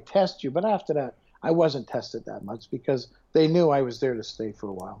always, they test you. But after that, I wasn't tested that much because they knew I was there to stay for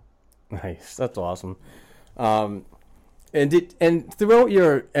a while. Nice. That's awesome. And throughout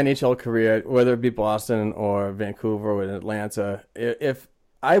your NHL career, whether it be Boston or Vancouver or Atlanta, if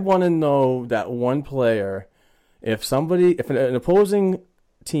I want to know that one player, if an opposing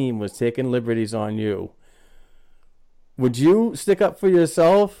team was taking liberties on you, would you stick up for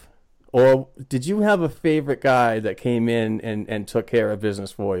yourself, or did you have a favorite guy that came in and took care of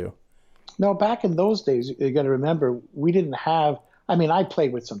business for you? No, back in those days, you got to remember, we didn't have. I mean, I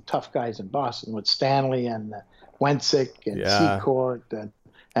played with some tough guys in Boston with Stanley and Wensick and Secourt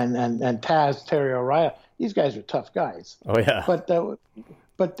and Terry O'Reilly. These guys are tough guys. Oh yeah.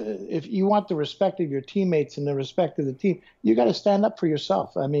 But if you want the respect of your teammates and the respect of the team, you got to stand up for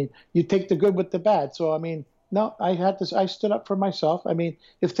yourself. I mean, you take the good with the bad. So I mean, no, I stood up for myself. I mean,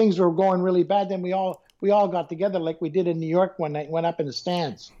 if things were going really bad, then we all got together like we did in New York one night and went up in the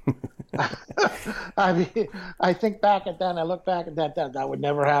stands. I mean, I think back at that, and I look back at that would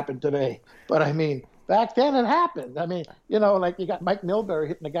never happen today. But I mean, back then it happened. I mean, like you got Mike Milbury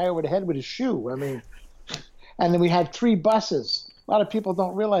hitting the guy over the head with his shoe. I mean, and then we had 3 buses. A lot of people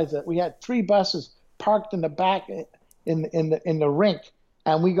don't realize that we had 3 buses parked in the back in the rink,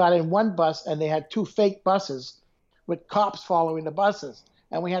 and we got in one bus, and they had 2 fake buses with cops following the buses,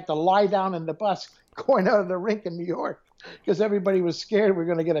 and we had to lie down in the bus going out of the rink in New York because everybody was scared we were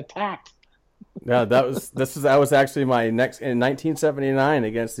going to get attacked. Yeah, that was actually my next in 1979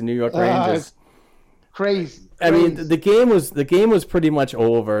 against the New York Rangers. Crazy. I mean, the game was pretty much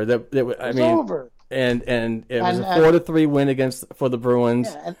over. Over. And it was a 4-3 win for the Bruins.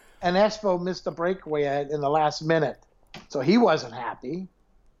 Yeah, and Espo missed the breakaway in the last minute, so he wasn't happy.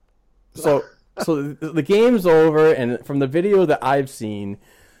 So the game's over, and from the video that I've seen,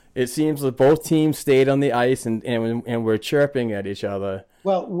 it seems that both teams stayed on the ice and were chirping at each other.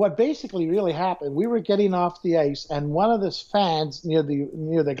 Well, what basically really happened, we were getting off the ice, and one of the fans near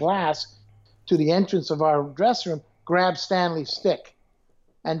the glass to the entrance of our dressing room grabbed Stanley's stick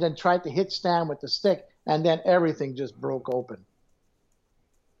and then tried to hit Stan with the stick, and then everything just broke open.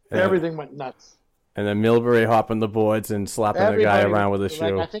 Yeah. Everything went nuts. And then Milbury hopping the boards and slapping the guy around with a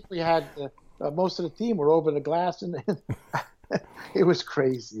shoe. I think we had most of the team were over the glass, and it was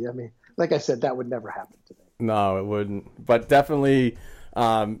crazy. I mean, like I said, that would never happen today. No, it wouldn't. But definitely...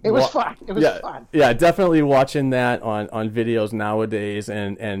 it was fun. It was fun. Yeah, definitely watching that on videos nowadays,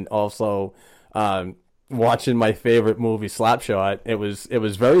 and also watching my favorite movie, Slapshot. It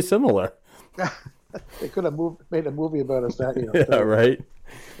was very similar. They could have made a movie about us that. Yeah, right.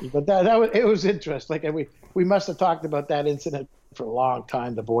 But it was interesting. Like we must have talked about that incident for a long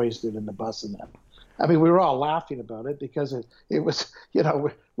time. The boys did in the bus and that. I mean, we were all laughing about it because it was,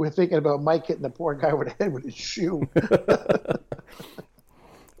 we're thinking about Mike hitting the poor guy over the head with his shoe.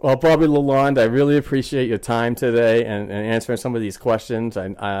 Well, Bobby Lalonde, I really appreciate your time today and answering some of these questions.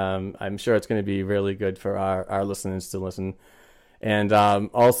 I'm sure it's going to be really good for our listeners to listen. And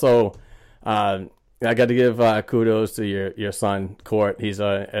also, I got to give kudos to your son, Court. He's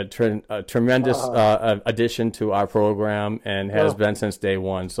a tremendous addition to our program and has been since day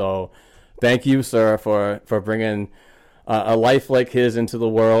one. So thank you, sir, for bringing a life like his into the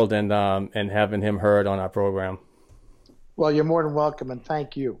world and having him heard on our program. Well, you're more than welcome, and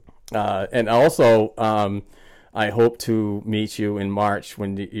thank you. And also, I hope to meet you in March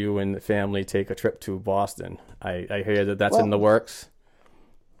when you and the family take a trip to Boston. I hear that's in the works.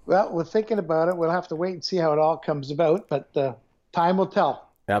 Well, we're thinking about it. We'll have to wait and see how it all comes about, but time will tell.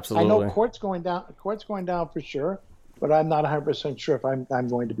 Absolutely. I know Court's going down for sure, but I'm not 100% sure if I'm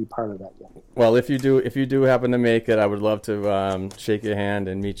going to be part of that yet. Well, if you do happen to make it, I would love to shake your hand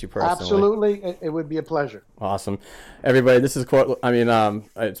and meet you personally. Absolutely, it would be a pleasure. Awesome, everybody. This is it's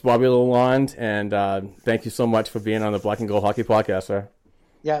Bobby Lalonde, and thank you so much for being on the Black and Gold Hockey Podcast, sir.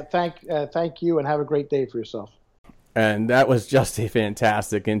 Yeah, thank you, and have a great day for yourself. And that was just a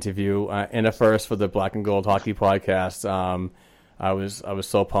fantastic interview and a first for the Black and Gold Hockey Podcast. I was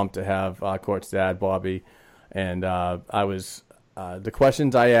so pumped to have Court's dad, Bobby. And the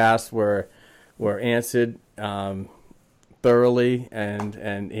questions I asked were answered thoroughly,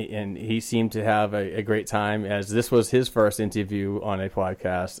 and he seemed to have a great time, as this was his first interview on a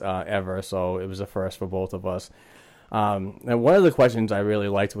podcast ever, so it was a first for both of us. And one of the questions I really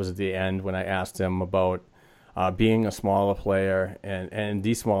liked was at the end when I asked him about being a smaller player and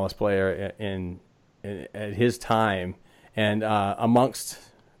the smallest player at his time, and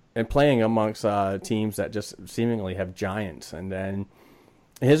playing amongst teams that just seemingly have giants. And then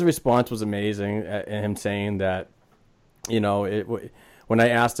his response was amazing, him saying that, when I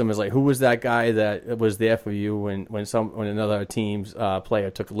asked him, who was that guy that was there for you when another team's player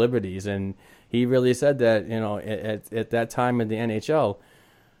took liberties? And he really said that, at that time in the NHL,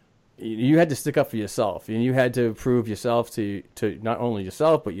 you had to stick up for yourself, and you had to prove yourself to not only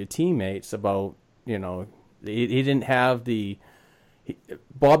yourself but your teammates about, he didn't have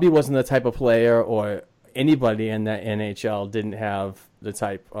Bobby wasn't the type of player, or anybody in that NHL didn't have the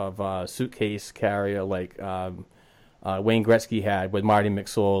type of suitcase carrier like Wayne Gretzky had with Marty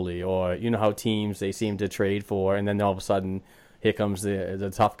McSorley, or how teams they seem to trade for, and then all of a sudden here comes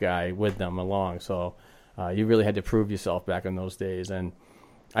the tough guy with them along. So you really had to prove yourself back in those days, and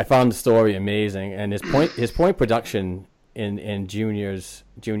I found the story amazing. And his point production in junior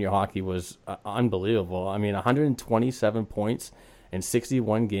hockey was unbelievable. I mean, 127 points in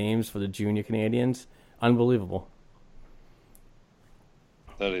 61 games for the junior Canadians. Unbelievable.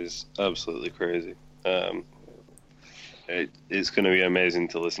 That is absolutely crazy. It's going to be amazing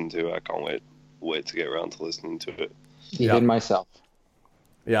to listen to. I can't wait to get around to listening to it. Even myself.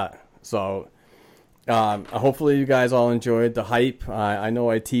 Yeah. So hopefully you guys all enjoyed the hype. I know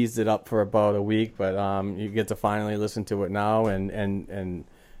I teased it up for about a week, but you get to finally listen to it now, and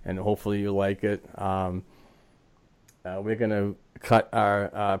hopefully you like it. We're gonna cut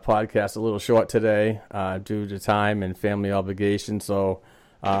our podcast a little short today due to time and family obligations. So,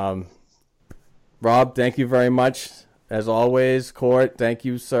 Rob, thank you very much as always. Court, thank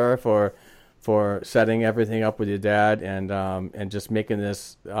you, sir, for setting everything up with your dad and just making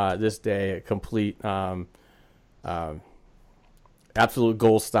this day a complete absolute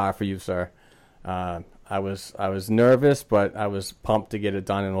gold star for you, sir. I was nervous, but I was pumped to get it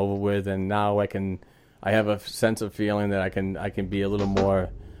done and over with, and now I have a sense of feeling that I can be a little more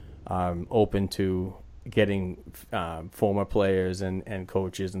open to getting former players and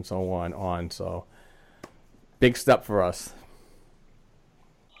coaches and so on. So big step for us.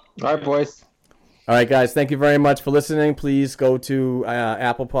 All right, boys. All right, guys, thank you very much for listening. Please go to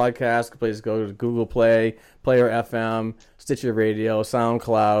Apple Podcasts. Please go to Google Play, Player FM, Stitcher Radio,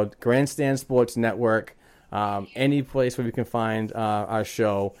 SoundCloud, Grandstand Sports Network, any place where you can find our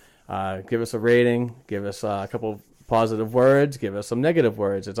show. Give us a rating. Give us a couple positive words. Give us some negative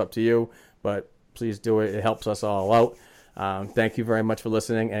words. It's up to you, but please do it. It helps us all out. Thank you very much for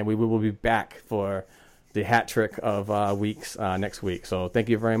listening, and we will be back for the hat trick of weeks next week. So thank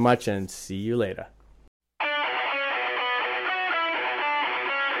you very much, and see you later.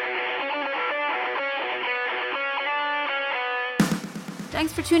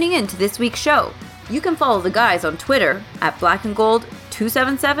 Thanks for tuning in to this week's show. You can follow the guys on Twitter at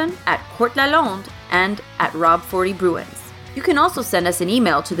blackandgold277, at Court Lalonde, and at Rob40Bruins. You can also send us an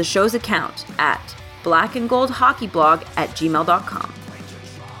email to the show's account at blackandgoldhockeyblog@gmail.com.